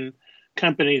foreign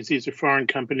companies. These are foreign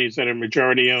companies that are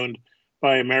majority owned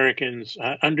by Americans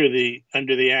under the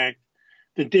act.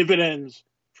 The dividends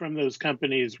from those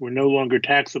companies were no longer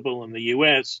taxable in the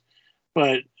U.S.,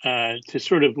 but to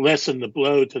sort of lessen the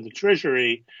blow to the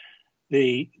Treasury,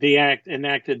 the act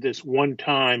enacted this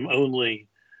one-time only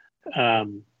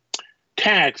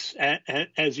tax,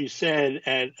 as you said,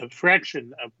 at a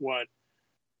fraction of what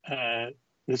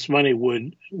this money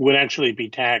would actually be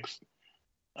taxed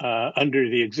under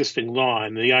the existing law.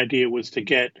 And the idea was to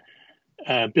get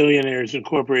billionaires and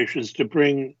corporations to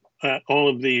bring all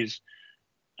of these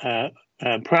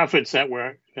profits that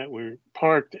were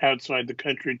parked outside the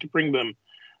country, to bring them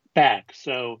back.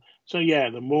 So yeah,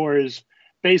 the Moors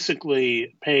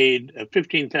basically paid a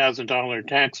 $15,000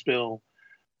 tax bill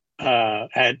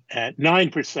at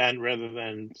 9% rather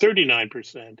than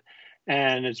 39%.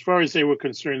 And as far as they were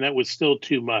concerned, that was still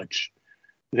too much.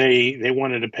 They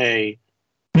wanted to pay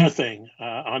nothing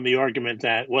on the argument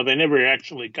that, well, they never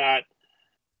actually got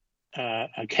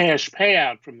a cash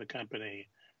payout from the company.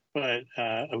 But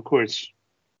of course,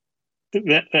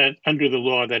 that under the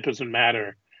law, that doesn't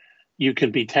matter. You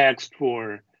can be taxed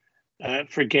for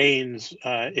gains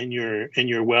in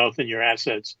your wealth and your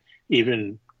assets,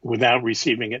 even without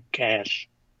receiving it cash.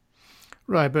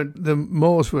 Right, but the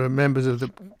Moors were members of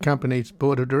the company's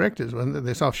board of directors, wasn't it?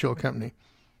 This offshore company.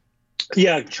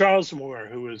 Yeah, Charles Moore,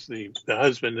 who was the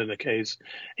husband in the case,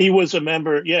 he was a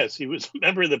member. Yes, he was a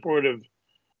member of the board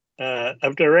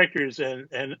of directors,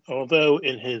 and although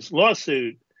in his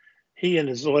lawsuit, he and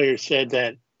his lawyer said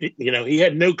that he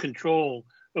had no control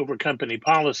over company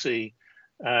policy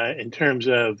in terms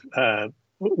of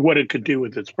what it could do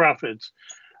with its profits.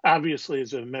 Obviously,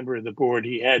 as a member of the board,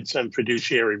 he had some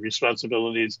fiduciary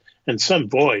responsibilities and some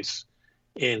voice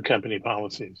in company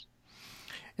policies.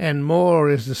 And Moore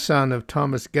is the son of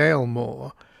Thomas Gale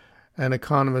Moore, an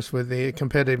economist with the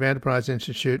Competitive Enterprise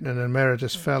Institute and an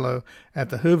emeritus fellow at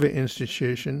the Hoover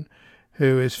Institution,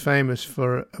 who is famous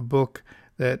for a book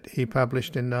that he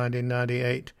published in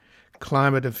 1998,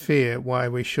 Climate of Fear, Why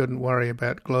We Shouldn't Worry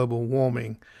About Global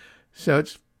Warming. So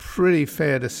it's pretty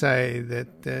fair to say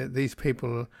that these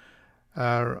people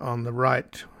are on the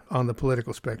right on the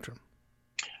political spectrum.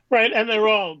 Right, and they're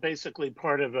all basically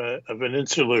part of an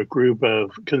insular group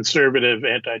of conservative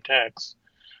anti-tax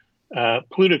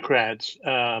plutocrats.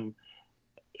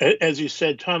 As you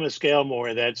said, Thomas Gale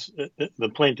Moore, that's the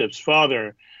plaintiff's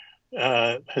father,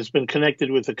 has been connected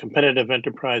with the Competitive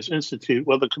Enterprise Institute.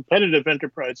 Well, the Competitive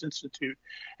Enterprise Institute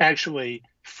actually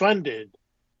funded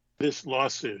this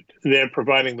lawsuit. They're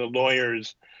providing the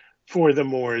lawyers for the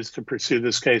Moors to pursue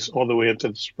this case all the way up to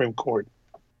the Supreme Court.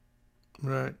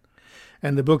 Right.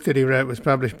 And the book that he wrote was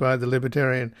published by the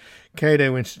Libertarian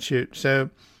Cato Institute. So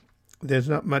there's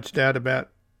not much doubt about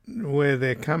where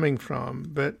they're coming from.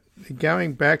 But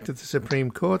going back to the Supreme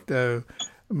Court, though,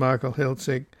 Michael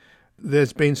Hiltzik,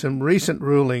 There's been some recent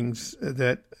rulings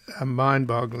that are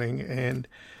mind-boggling, and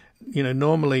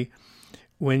normally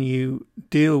when you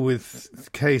deal with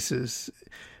cases,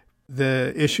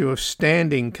 the issue of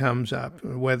standing comes up,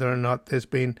 whether or not there's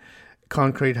been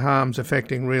concrete harms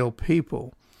affecting real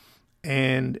people.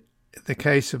 And the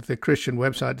case of the Christian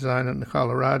website designer in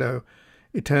Colorado,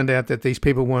 it turned out that these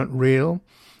people weren't real,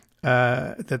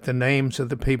 that the names of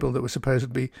the people that were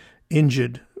supposedly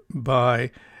injured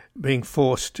by being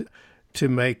forced to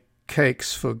make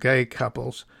cakes for gay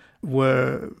couples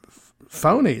were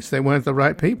phonies. They weren't the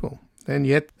right people. And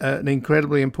yet an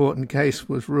incredibly important case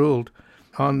was ruled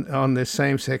on this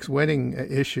same-sex wedding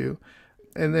issue.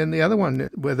 And then the other one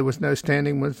where there was no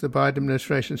standing was the Biden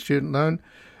administration student loan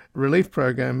relief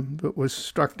program that was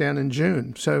struck down in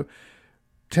June. So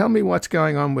tell me what's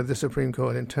going on with the Supreme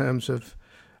Court in terms of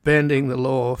bending the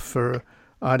law for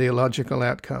ideological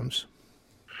outcomes.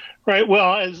 Right.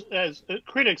 Well, as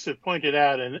critics have pointed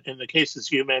out in the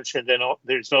cases you mentioned, and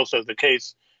there's also the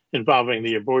case involving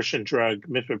the abortion drug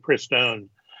mifepristone.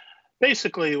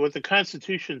 Basically, what the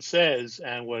Constitution says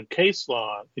and what case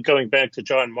law, going back to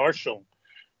John Marshall,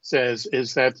 says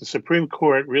is that the Supreme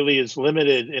Court really is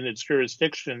limited in its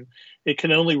jurisdiction. It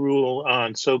can only rule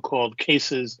on so-called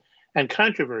cases and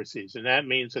controversies, and that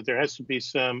means that there has to be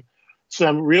some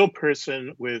real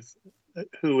person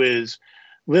who is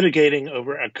litigating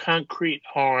over a concrete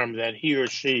harm that he or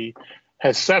she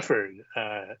has suffered,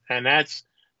 and that's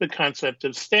the concept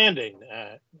of standing,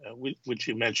 which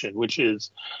you mentioned, which is,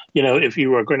 if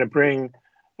you are going to bring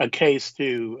a case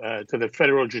to the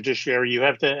federal judiciary, you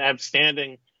have to have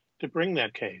standing to bring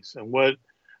that case. And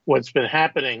what's been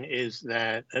happening is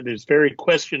that there's very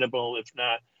questionable, if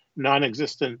not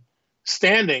non-existent,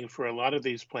 standing for a lot of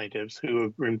these plaintiffs who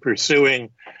have been pursuing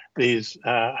these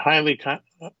highly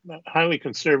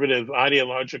conservative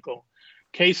ideological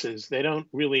cases. They don't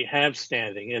really have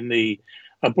standing. In the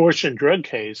abortion drug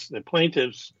case, the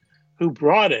plaintiffs who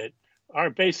brought it are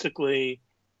basically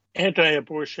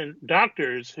anti-abortion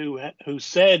doctors who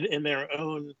said in their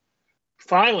own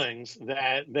filings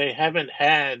that they haven't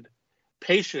had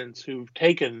patients who've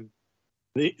taken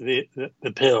the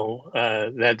pill.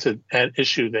 That's an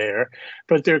issue there,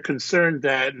 but they're concerned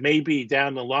that maybe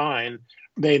down the line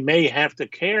they may have to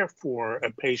care for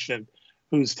a patient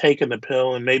who's taken the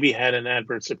pill and maybe had an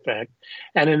adverse effect.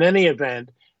 And in any event,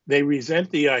 they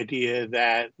resent the idea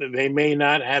that they may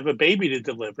not have a baby to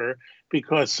deliver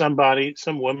because some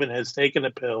woman has taken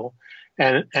a pill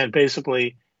and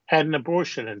basically had an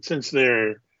abortion. And since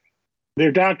they're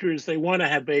doctors, they want to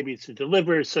have babies to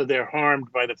deliver, so they're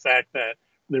harmed by the fact that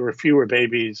there were fewer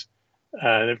babies,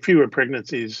 fewer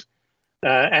pregnancies.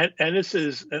 And this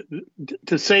is,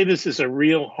 to say this is a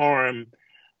real harm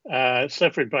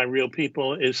suffered by real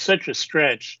people is such a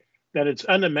stretch that it's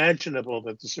unimaginable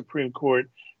that the Supreme Court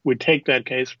would take that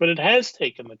case, but it has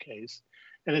taken the case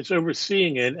and it's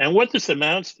overseeing it. And what this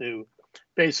amounts to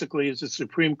basically is the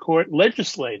Supreme Court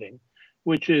legislating,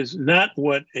 which is not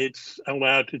what it's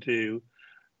allowed to do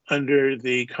under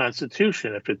the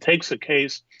Constitution. If it takes a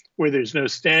case where there's no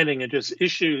standing and just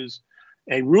issues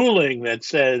a ruling that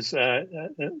says,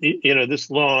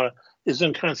 this law is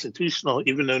unconstitutional,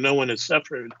 even though no one has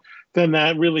suffered, then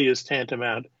that really is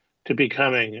tantamount to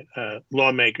becoming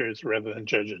lawmakers rather than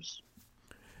judges.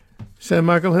 So,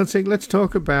 Michael Hiltzik, let's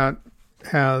talk about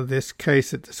how this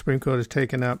case that the Supreme Court has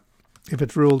taken up, if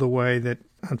it's ruled a way that,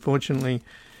 unfortunately,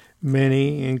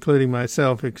 many, including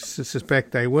myself,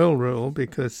 suspect they will rule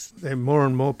because they're more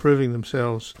and more proving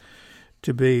themselves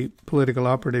to be political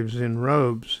operatives in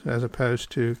robes as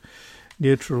opposed to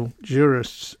neutral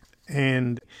jurists.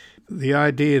 And the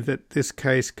idea that this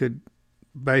case could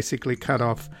basically cut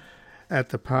off at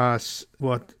the pass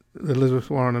what Elizabeth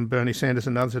Warren and Bernie Sanders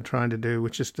and others are trying to do,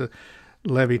 which is to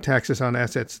levy taxes on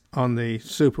assets on the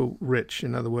super rich.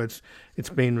 In other words, it's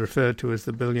been referred to as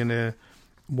the billionaire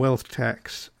wealth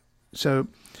tax. So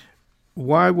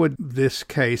why would this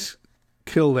case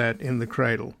kill that in the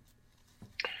cradle?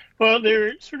 Well, there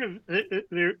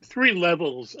are three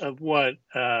levels of what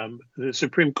the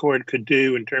Supreme Court could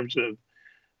do in terms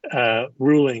of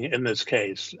ruling in this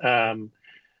case.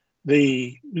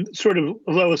 The sort of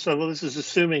lowest level, this is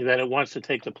assuming that it wants to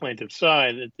take the plaintiff's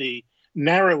side. At the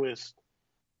narrowest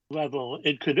level,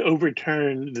 it could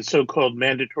overturn the so-called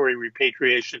mandatory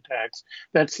repatriation tax.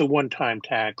 That's the one-time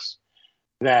tax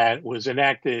that was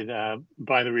enacted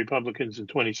by the Republicans in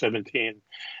 2017.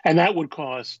 And that would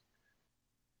cost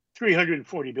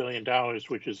 $340 billion,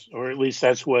 which is, or at least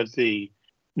that's what the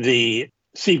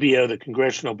CBO, the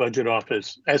Congressional Budget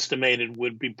Office, estimated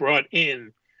would be brought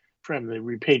in from the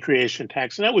repatriation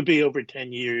tax. And that would be over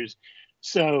 10 years.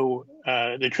 So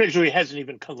the Treasury hasn't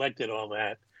even collected all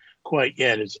that quite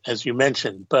yet, as you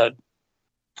mentioned. But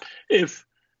if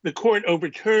the court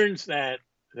overturns that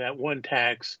one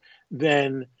tax,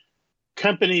 then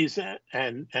companies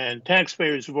and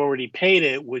taxpayers who've already paid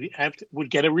it would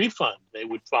get a refund. They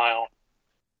would file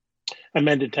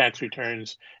amended tax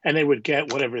returns, and they would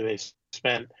get whatever they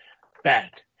spent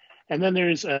back. And then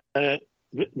there's the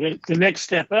next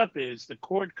step up is the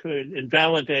court could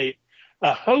invalidate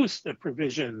a host of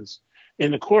provisions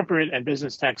in the corporate and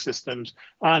business tax systems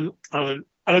on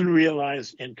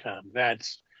unrealized income.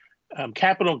 That's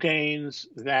capital gains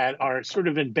that are sort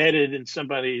of embedded in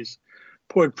somebody's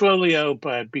portfolio,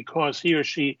 but because he or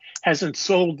she hasn't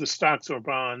sold the stocks or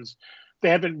bonds, they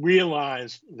haven't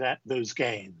realized those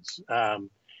gains.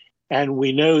 And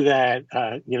we know that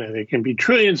there can be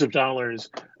trillions of dollars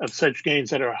of such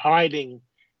gains that are hiding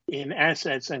in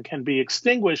assets and can be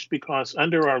extinguished because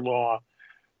under our law,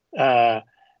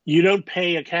 you don't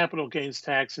pay a capital gains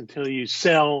tax until you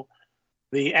sell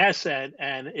the asset.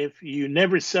 And if you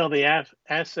never sell the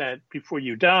asset before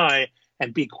you die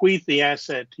and bequeath the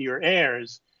asset to your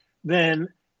heirs, then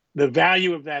the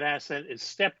value of that asset is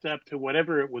stepped up to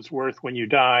whatever it was worth when you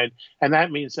died. And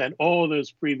that means that all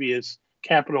that previous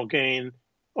capital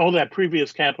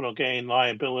gain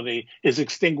liability is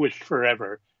extinguished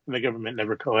forever, and the government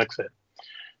never collects it.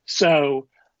 So,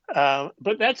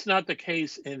 but that's not the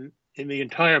case in the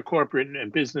entire corporate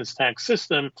and business tax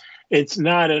system. It's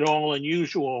not at all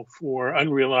unusual for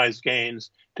unrealized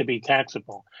gains to be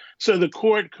taxable. So the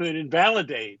court could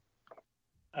invalidate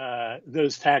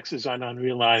those taxes on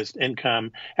unrealized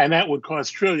income, and that would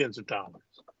cost trillions of dollars.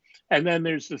 And then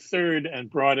there's the third and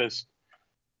broadest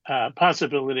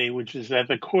possibility, which is that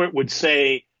the court would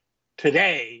say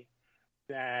today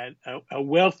that a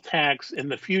wealth tax in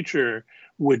the future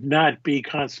would not be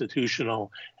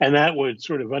constitutional, and that would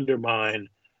sort of undermine,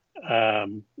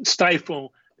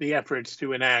 stifle the efforts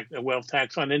to enact a wealth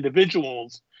tax on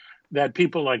individuals that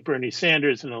people like Bernie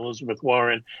Sanders and Elizabeth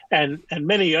Warren and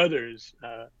many others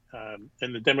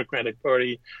in the Democratic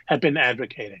Party have been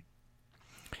advocating.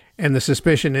 And the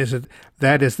suspicion is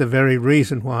that is the very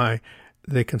reason why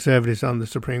the conservatives on the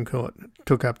Supreme Court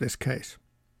took up this case.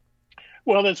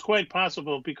 Well, that's quite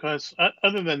possible because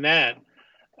other than that,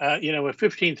 a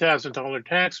 $15,000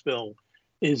 tax bill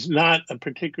is not a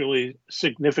particularly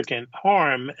significant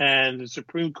harm, and the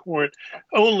Supreme Court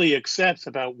only accepts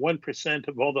about 1%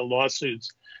 of all the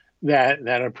lawsuits that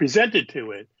are presented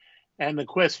to it. And the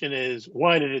question is,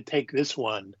 why did it take this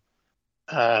one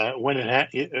when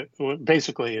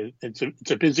basically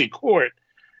it's a busy court?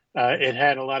 It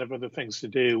had a lot of other things to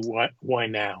do. Why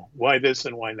now? Why this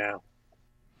and why now?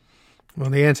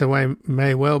 Well, the answer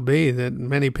may well be that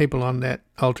many people on that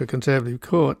ultra-conservative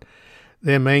court,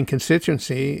 their main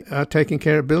constituency are taking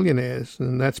care of billionaires,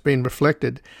 and that's been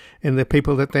reflected in the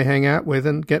people that they hang out with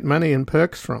and get money and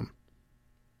perks from.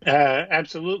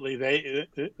 Absolutely.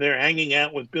 They're hanging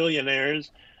out with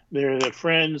billionaires. They're their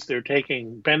friends. They're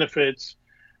taking benefits,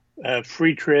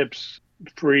 free trips,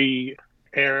 free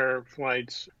air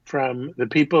flights from the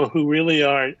people who really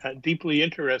are deeply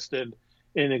interested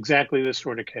in exactly this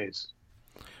sort of case.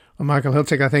 Well, Michael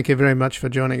Hiltzik, I thank you very much for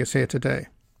joining us here today.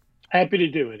 Happy to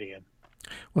do it, Ian.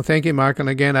 Well, thank you, Michael.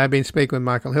 Again, I've been speaking with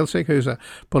Michael Hiltzik, who's a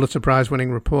Pulitzer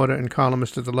Prize-winning reporter and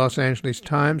columnist at the Los Angeles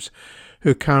Times,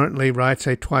 who currently writes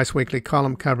a twice-weekly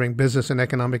column covering business and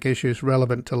economic issues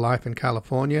relevant to life in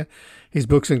California. His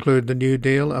books include The New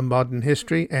Deal, A Modern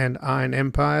History, and Iron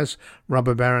Empires,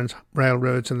 Robber Barons,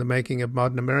 Railroads, and the Making of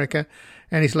Modern America.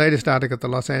 And his latest article at the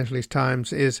Los Angeles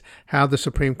Times is How the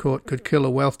Supreme Court Could Kill a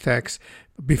Wealth Tax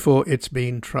Before It's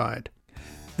Been Tried.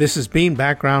 This has been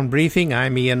Background Briefing.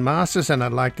 I'm Ian Masters, and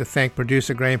I'd like to thank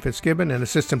producer Graham Fitzgibbon and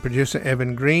assistant producer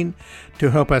Evan Green.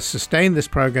 To help us sustain this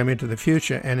program into the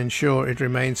future and ensure it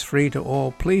remains free to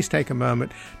all, please take a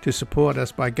moment to support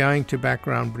us by going to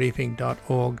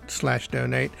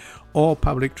backgroundbriefing.org/donate or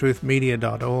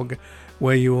publictruthmedia.org,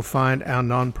 where you will find our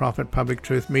non-profit Public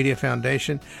Truth Media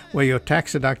Foundation, where your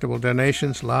tax-deductible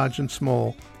donations, large and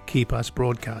small, keep us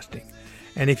broadcasting.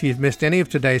 And if you've missed any of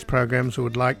today's programs or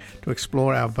would like to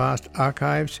explore our vast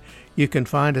archives, you can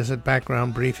find us at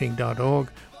backgroundbriefing.org,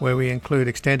 where we include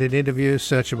extended interviews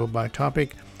searchable by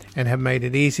topic and have made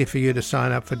it easy for you to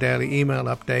sign up for daily email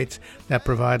updates that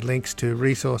provide links to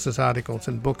resources, articles,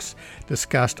 and books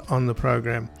discussed on the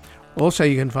program. Also,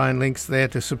 you can find links there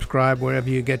to subscribe wherever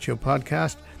you get your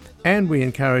podcast, and we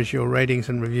encourage your ratings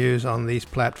and reviews on these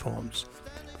platforms.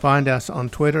 Find us on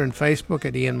Twitter and Facebook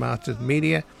at Ian Masters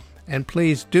Media, and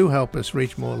please do help us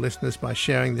reach more listeners by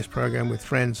sharing this program with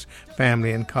friends,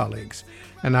 family, and colleagues.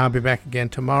 And I'll be back again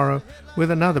tomorrow with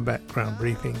another background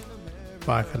briefing.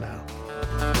 Bye for now.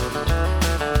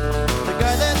 The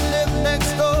guy that lived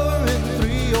next door in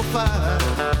 305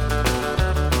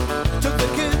 took the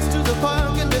kids to the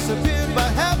park and disappeared.